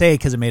had to say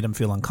because it made him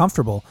feel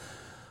uncomfortable.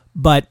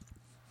 But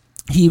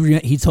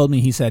he told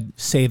me, he said,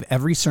 "Save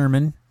every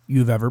sermon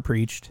you've ever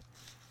preached.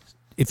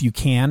 If you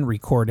can,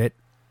 record it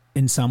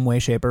in some way,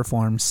 shape, or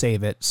form.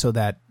 Save it so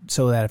that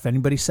if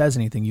anybody says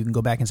anything, you can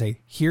go back and say,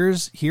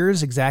 here's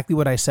exactly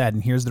what I said,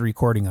 and here's the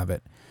recording of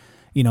it."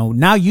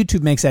 Now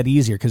YouTube makes that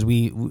easier because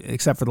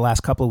except for the last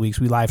couple of weeks,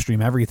 we live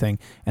stream everything,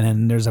 and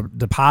then there's a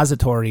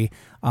depository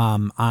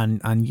on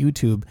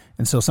YouTube,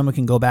 and so someone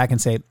can go back and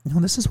say,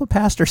 "This is what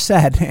Pastor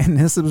said, and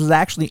this was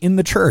actually in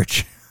the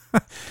church."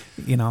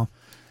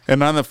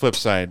 And on the flip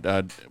side,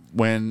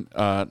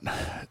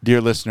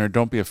 dear listener,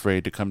 don't be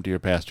afraid to come to your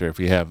pastor if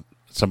you have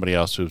somebody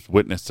else who's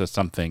witnessed to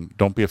something.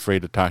 Don't be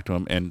afraid to talk to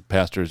him. And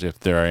pastors, if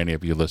there are any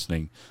of you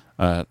listening,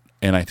 and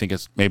I think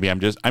it's maybe I'm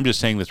just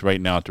saying this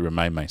right now to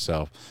remind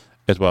myself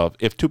as well.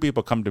 If 2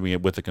 people come to me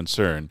with a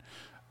concern,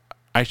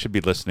 I should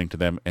be listening to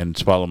them and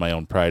swallow my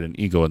own pride and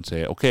ego and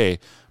say, okay,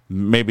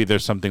 maybe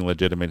there's something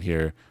legitimate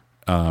here.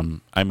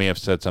 I may have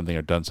said something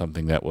or done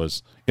something that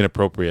was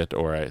inappropriate,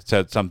 or I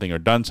said something or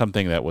done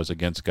something that was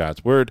against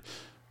God's word.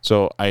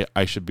 So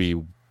I should be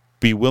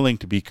willing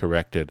to be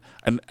corrected.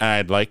 And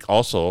I'd like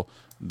also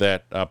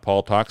that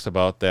Paul talks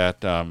about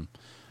that.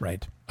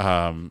 Right.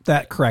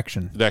 That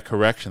correction. That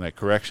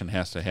correction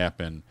has to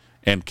happen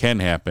and can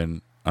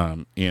happen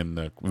in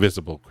the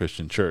visible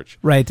Christian church.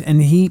 Right,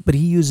 and he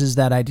uses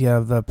that idea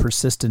of a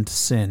persistent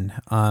sin,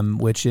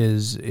 which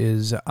is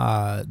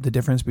the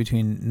difference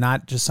between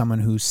not just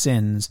someone who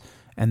sins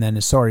and then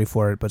is sorry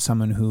for it, but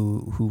someone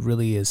who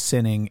really is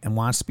sinning and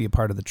wants to be a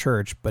part of the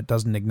church but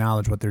doesn't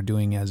acknowledge what they're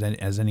doing as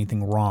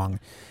anything wrong.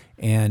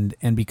 And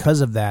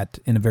because of that,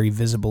 in a very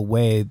visible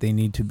way, they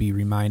need to be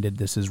reminded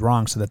this is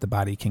wrong so that the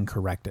body can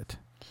correct it.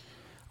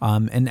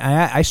 And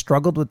I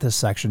struggled with this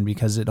section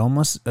because it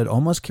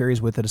almost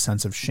carries with it a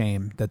sense of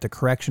shame, that the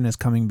correction is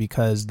coming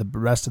because the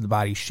rest of the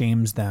body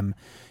shames them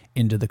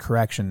into the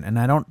correction. And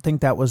I don't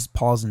think that was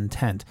Paul's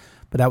intent,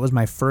 but that was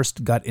my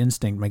first gut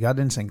instinct. My gut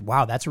instinct,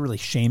 wow, that's a really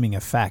shaming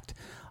effect.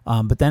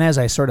 But then as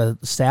I sort of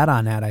sat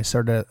on that, I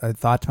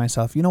thought to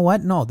myself, you know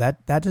what? No,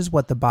 that is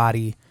what the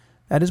body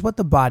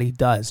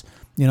does.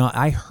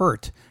 I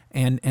hurt.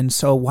 And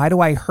so why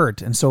do I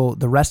hurt? And so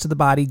the rest of the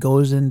body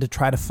goes in to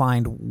try to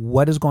find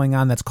what is going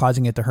on that's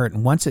causing it to hurt.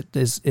 And once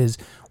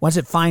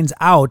it finds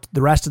out,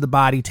 the rest of the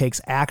body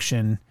takes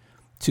action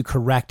to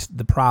correct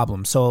the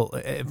problem. So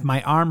if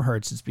my arm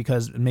hurts, it's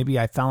because maybe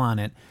I fell on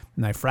it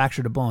and I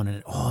fractured a bone and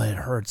it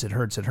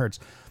hurts.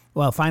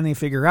 Well, finally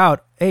figure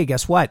out, hey,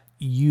 guess what?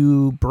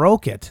 You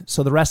broke it.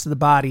 So the rest of the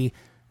body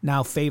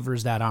now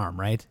favors that arm,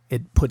 right?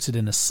 It puts it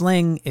in a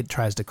sling. It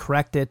tries to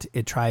correct it.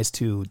 It tries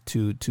to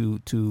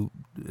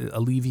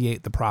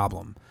alleviate the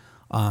problem,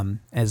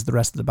 as the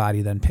rest of the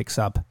body then picks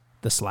up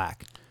the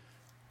slack.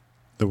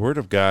 The Word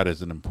of God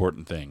is an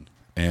important thing,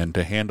 and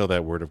to handle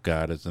that Word of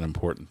God is an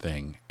important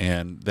thing.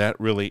 And that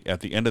really,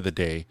 at the end of the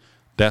day,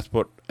 that's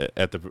what,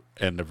 at the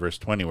end of verse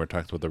 20, where it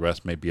talks about the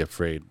rest may be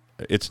afraid.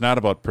 It's not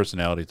about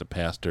personalities of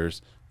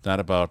pastors. It's not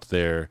about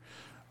their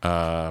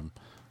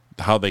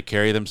how they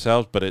carry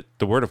themselves, but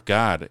the Word of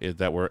God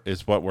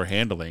is what we're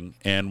handling,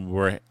 and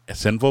we're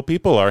sinful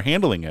people are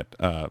handling it.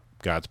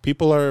 God's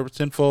people are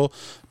sinful,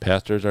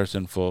 pastors are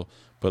sinful,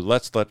 but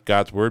let's let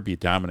God's Word be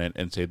dominant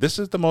and say, this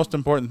is the most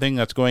important thing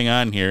that's going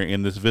on here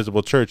in this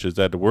visible church, is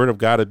that the Word of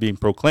God is being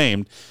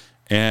proclaimed,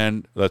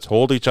 and let's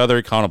hold each other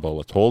accountable.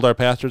 Let's hold our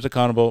pastors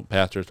accountable.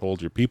 Pastors,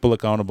 hold your people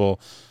accountable.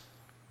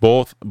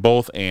 Both,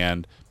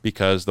 and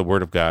because the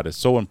Word of God is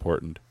so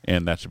important,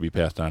 and that should be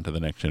passed on to the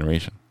next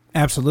generation.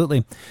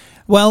 Absolutely.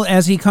 Well,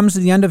 as he comes to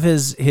the end of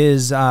his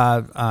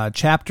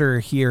chapter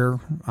here,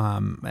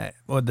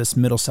 or this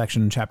middle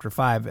section in chapter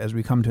 5, as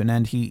we come to an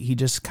end, he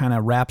just kind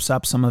of wraps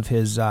up some of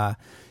his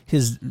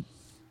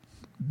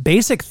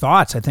basic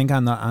thoughts, I think,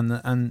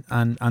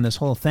 on this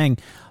whole thing.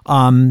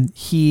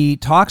 He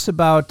talks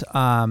about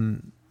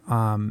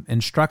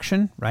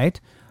instruction,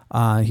 right?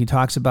 He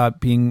talks about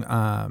being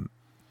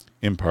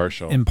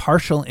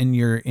impartial in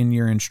your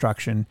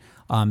instruction,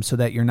 so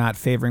that you're not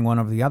favoring one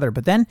over the other.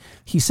 But then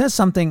he says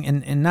something,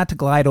 and not to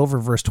glide over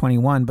verse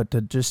 21, but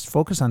to just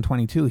focus on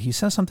 22. He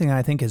says something that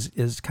I think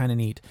is kind of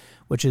neat,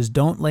 which is,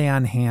 don't lay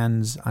on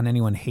hands on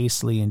anyone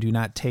hastily, and do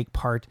not take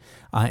part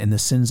in the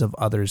sins of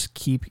others.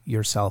 Keep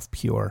yourself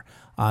pure.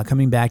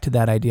 Coming back to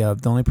that idea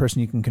of the only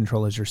person you can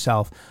control is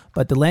yourself.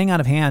 But the laying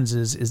on of hands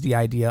is the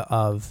idea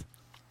of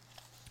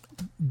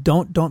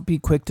don't be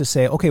quick to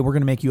say, okay, we're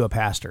going to make you a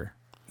pastor.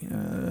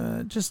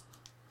 Just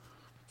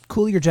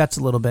cool your jets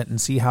a little bit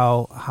and see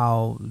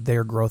how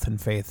their growth in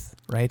faith,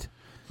 right?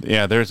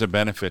 Yeah, there's a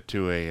benefit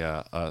to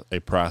a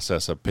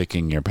process of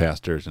picking your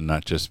pastors, and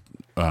not just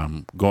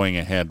going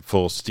ahead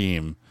full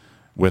steam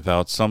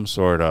without some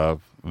sort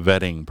of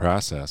vetting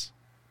process.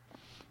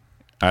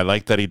 I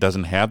like that he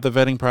doesn't have the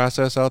vetting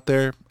process out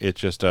there.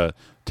 It's just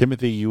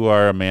Timothy, you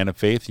are a man of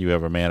faith. You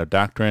have a man of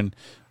doctrine.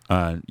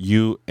 And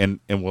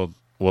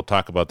we'll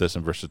talk about this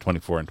in verses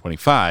 24 and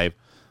 25.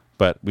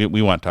 But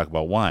we want to talk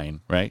about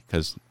wine, right?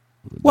 Because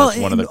that's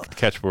one of the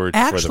catchwords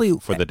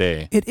for the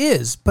day. It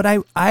is, but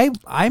I'm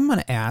going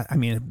to add. I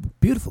mean, a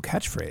beautiful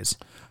catchphrase.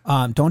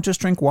 Don't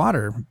just drink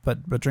water,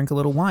 but drink a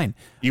little wine.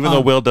 Even though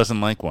Will doesn't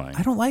like wine,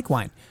 I don't like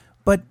wine,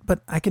 but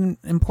I can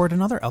import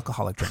another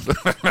alcoholic drink,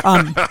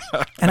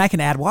 and I can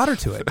add water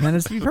to it, and then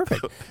it's be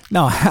perfect.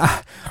 No,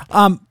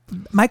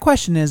 my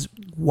question is,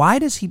 why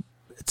does he?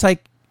 It's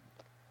like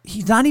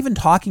he's not even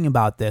talking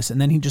about this, and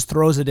then he just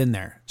throws it in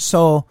there.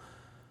 So.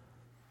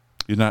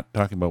 You're not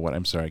talking about what?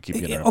 I'm sorry, I keep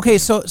interrupting. Okay,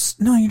 so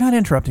no, you're not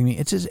interrupting me.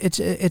 It's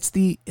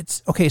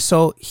okay.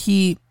 So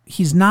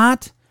he's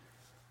not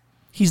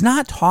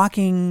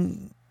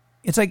talking.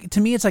 It's like,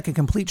 to me, it's like a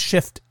complete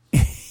shift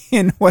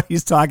in what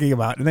he's talking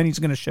about, and then he's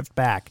going to shift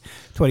back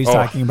to what he's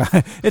talking about.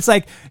 It's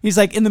like he's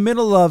like in the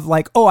middle of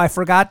like, oh, I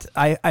forgot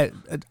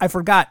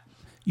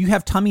you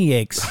have tummy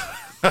aches,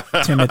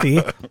 Timothy,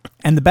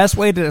 and the best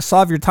way to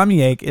solve your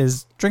tummy ache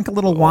is drink a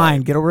little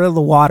wine, get rid of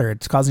the water.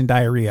 It's causing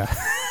diarrhea.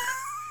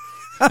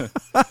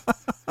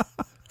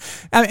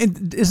 I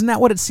mean, isn't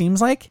that what it seems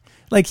like?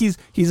 Like he's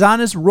on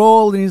his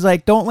roll, and he's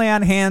like, don't lay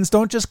on hands,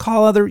 don't just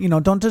call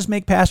don't just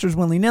make pastors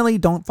willy-nilly,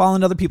 don't fall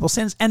into other people's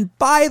sins. And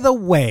by the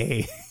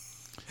way,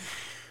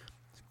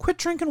 quit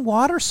drinking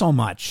water so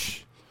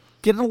much.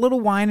 Get a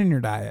little wine in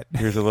your diet.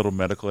 Here's a little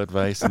medical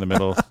advice in the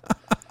middle.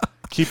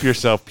 Keep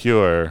yourself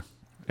pure,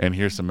 and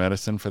here's some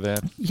medicine for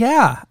that.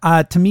 Yeah,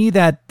 to me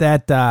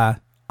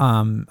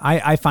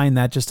I find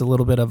that just a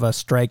little bit of a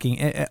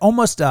striking,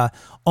 almost a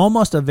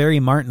very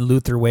Martin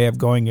Luther way of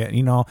going it.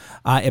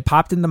 It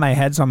popped into my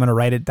head, so I'm going to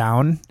write it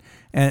down,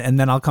 and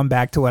then I'll come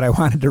back to what I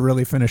wanted to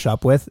really finish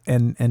up with.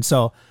 And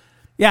so,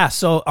 yeah.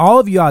 So all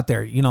of you out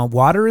there,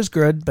 water is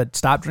good, but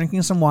stop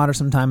drinking some water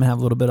sometime and have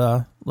a little bit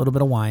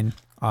of wine.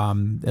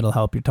 It'll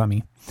help your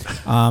tummy.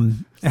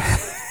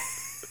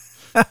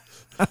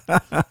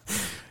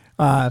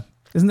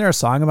 Isn't there a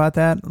song about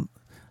that?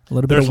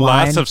 There's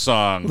lots of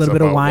songs. A little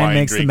bit of wine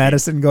makes drinking. the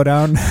medicine go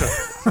down.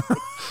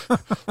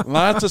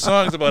 Lots of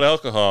songs about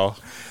alcohol.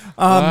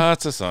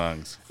 Lots of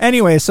songs.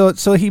 Anyway, so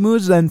he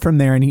moves then from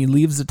there, and he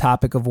leaves the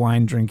topic of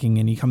wine drinking,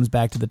 and he comes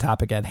back to the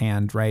topic at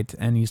hand, right?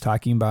 And he's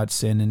talking about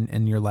sin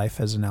and your life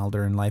as an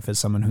elder and life as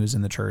someone who's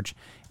in the church.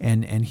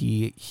 And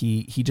he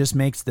just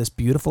makes this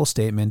beautiful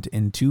statement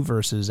in 2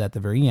 verses at the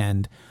very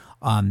end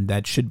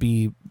that should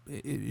be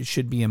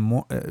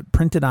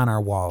printed on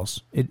our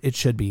walls. It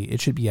should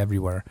be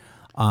everywhere.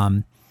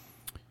 And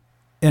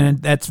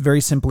that's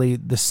very simply,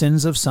 the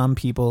sins of some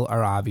people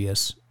are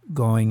obvious,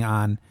 going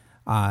on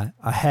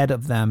ahead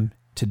of them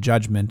to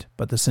judgment,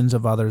 but the sins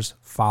of others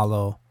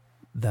follow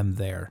them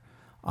there.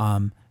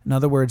 In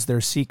other words,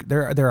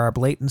 there are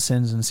blatant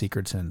sins and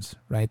secret sins,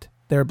 right?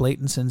 There are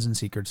blatant sins and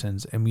secret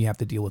sins, and we have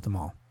to deal with them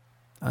all.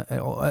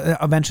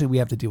 Eventually, we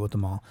have to deal with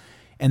them all.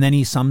 And then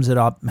he sums it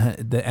up,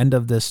 at the end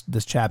of this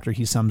chapter,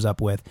 he sums up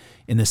with,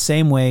 in the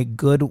same way,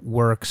 good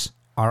works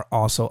are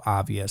also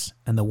obvious,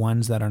 and the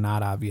ones that are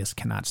not obvious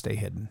cannot stay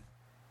hidden.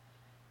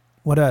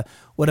 What a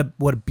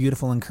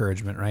beautiful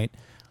encouragement, right?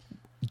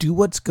 Do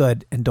what's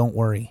good and don't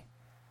worry.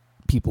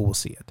 People will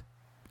see it.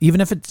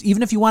 Even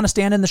if you want to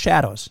stand in the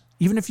shadows,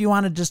 even if you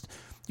want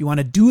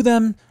to do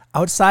them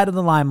outside of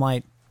the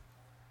limelight,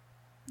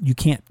 You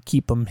can't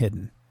keep them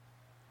hidden.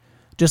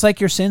 Just like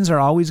your sins are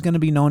always going to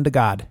be known to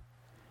God,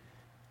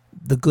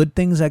 the good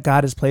things that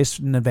God has placed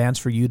in advance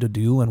for you to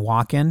do and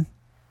walk in,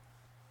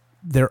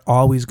 they're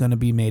always going to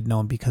be made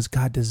known because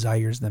God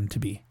desires them to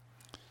be.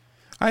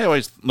 I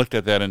always looked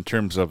at that in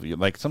terms of,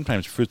 like,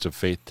 sometimes fruits of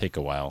faith take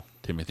a while,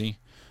 Timothy.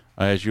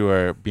 As you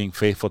are being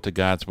faithful to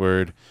God's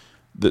word,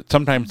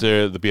 sometimes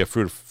there'll be a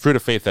fruit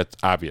of faith that's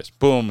obvious.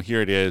 Boom,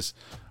 here it is.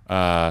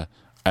 I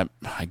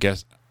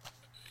guess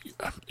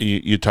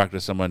you talk to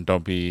someone,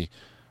 don't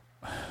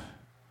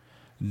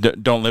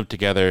live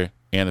together,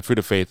 and the fruit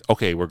of faith,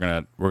 okay, we're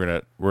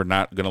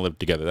not gonna live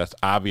together. That's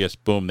obvious.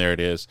 Boom, there it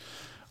is.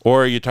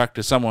 Or you talk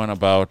to someone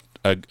about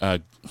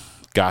a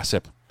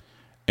gossip,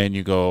 and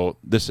you go,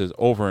 this is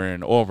over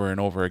and over and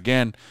over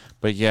again,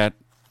 but yet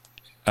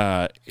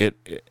the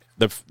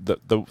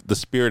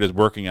Spirit is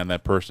working on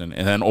that person,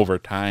 and then over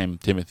time,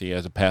 Timothy,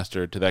 as a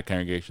pastor to that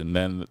congregation,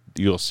 then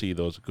you'll see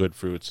those good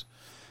fruits.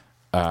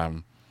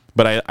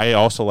 But I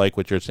also like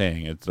what you're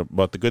saying. It's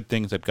about the good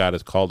things that God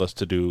has called us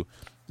to do,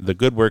 the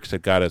good works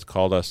that God has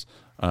called us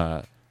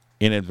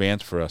in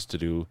advance for us to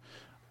do,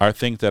 are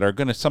things that are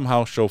going to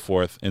somehow show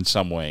forth in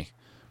some way.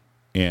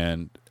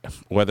 And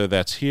whether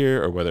that's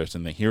here or whether it's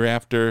in the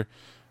hereafter,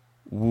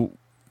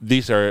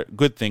 these are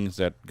good things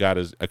that God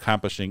is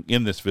accomplishing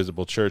in this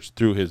visible church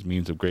through his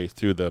means of grace,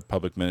 through the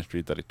public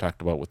ministry that he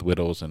talked about with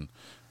widows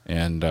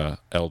and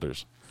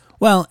elders.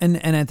 Well, and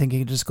I think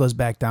it just goes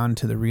back down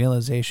to the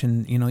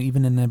realization,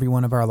 even in every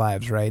one of our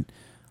lives, right?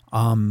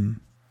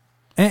 And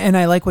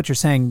I like what you're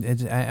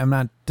saying. I'm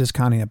not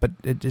discounting it, but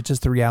it's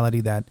just the reality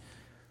that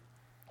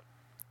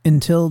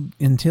until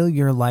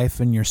your life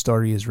and your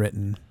story is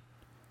written,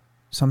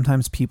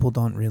 sometimes people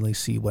don't really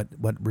see what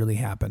really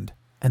happened.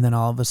 And then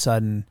all of a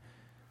sudden,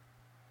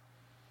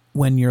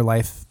 when your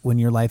life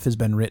has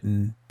been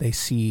written, they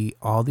see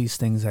all these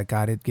things that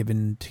God had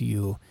given to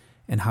you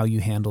and how you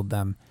handled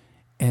them.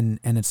 And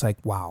it's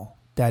like, wow,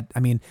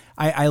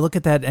 I look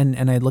at that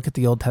and I look at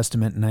the Old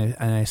Testament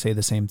and I say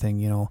the same thing.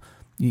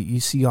 You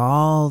see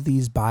all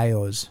these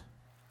bios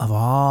of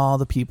all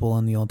the people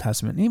in the Old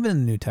Testament, and even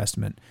in the New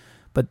Testament,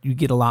 but you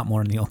get a lot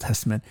more in the Old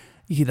Testament.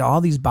 You get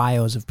all these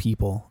bios of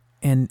people,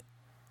 and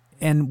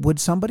would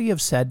somebody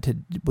have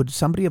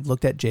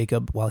looked at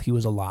Jacob while he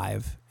was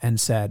alive and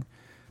said,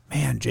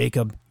 "Man,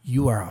 Jacob,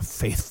 you are a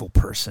faithful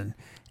person,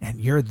 and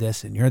you're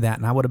this and you're that,"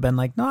 and I would have been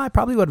like, no, I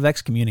probably would have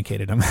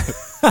excommunicated him.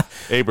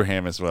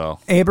 Abraham as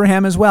well.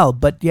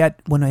 But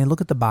yet when I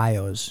look at the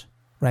bios,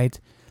 right,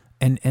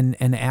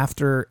 and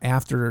after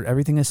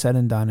everything is said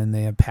and done, and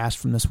they have passed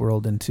from this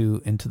world into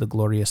the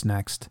glorious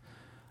next,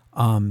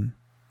 and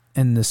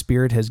the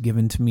Spirit has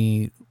given to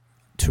me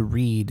to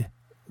read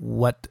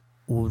what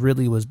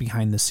really was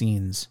behind the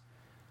scenes,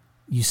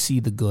 you see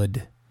the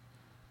good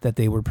that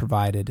they were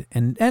provided,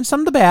 and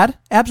some of the bad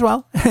as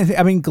well.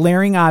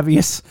 Glaring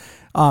obvious,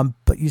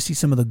 but you see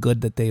some of the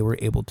good that they were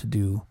able to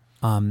do,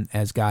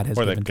 as God has,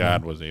 or given that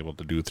God was able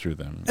to do through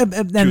them.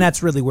 And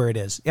that's really where it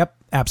is. Yep,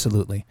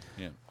 absolutely.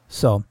 Yeah.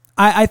 So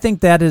I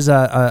think that is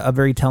a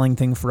very telling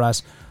thing for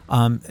us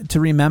to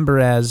remember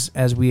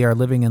as we are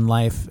living in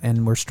life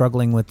and we're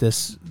struggling with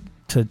this,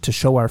 to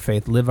show our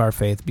faith, live our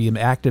faith, be an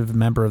active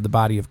member of the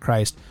body of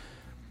Christ.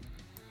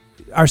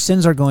 Our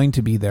sins are going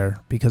to be there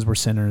because we're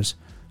sinners.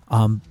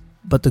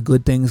 But the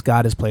good things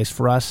God has placed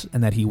for us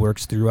and that he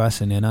works through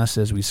us and in us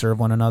as we serve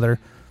one another,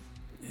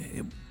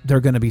 they're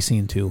going to be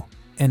seen too.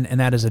 And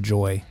that is a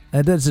joy.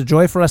 That is a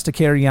joy for us to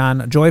carry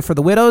on, a joy for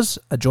the widows,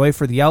 a joy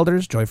for the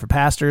elders, joy for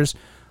pastors,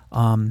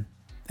 and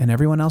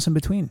everyone else in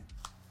between.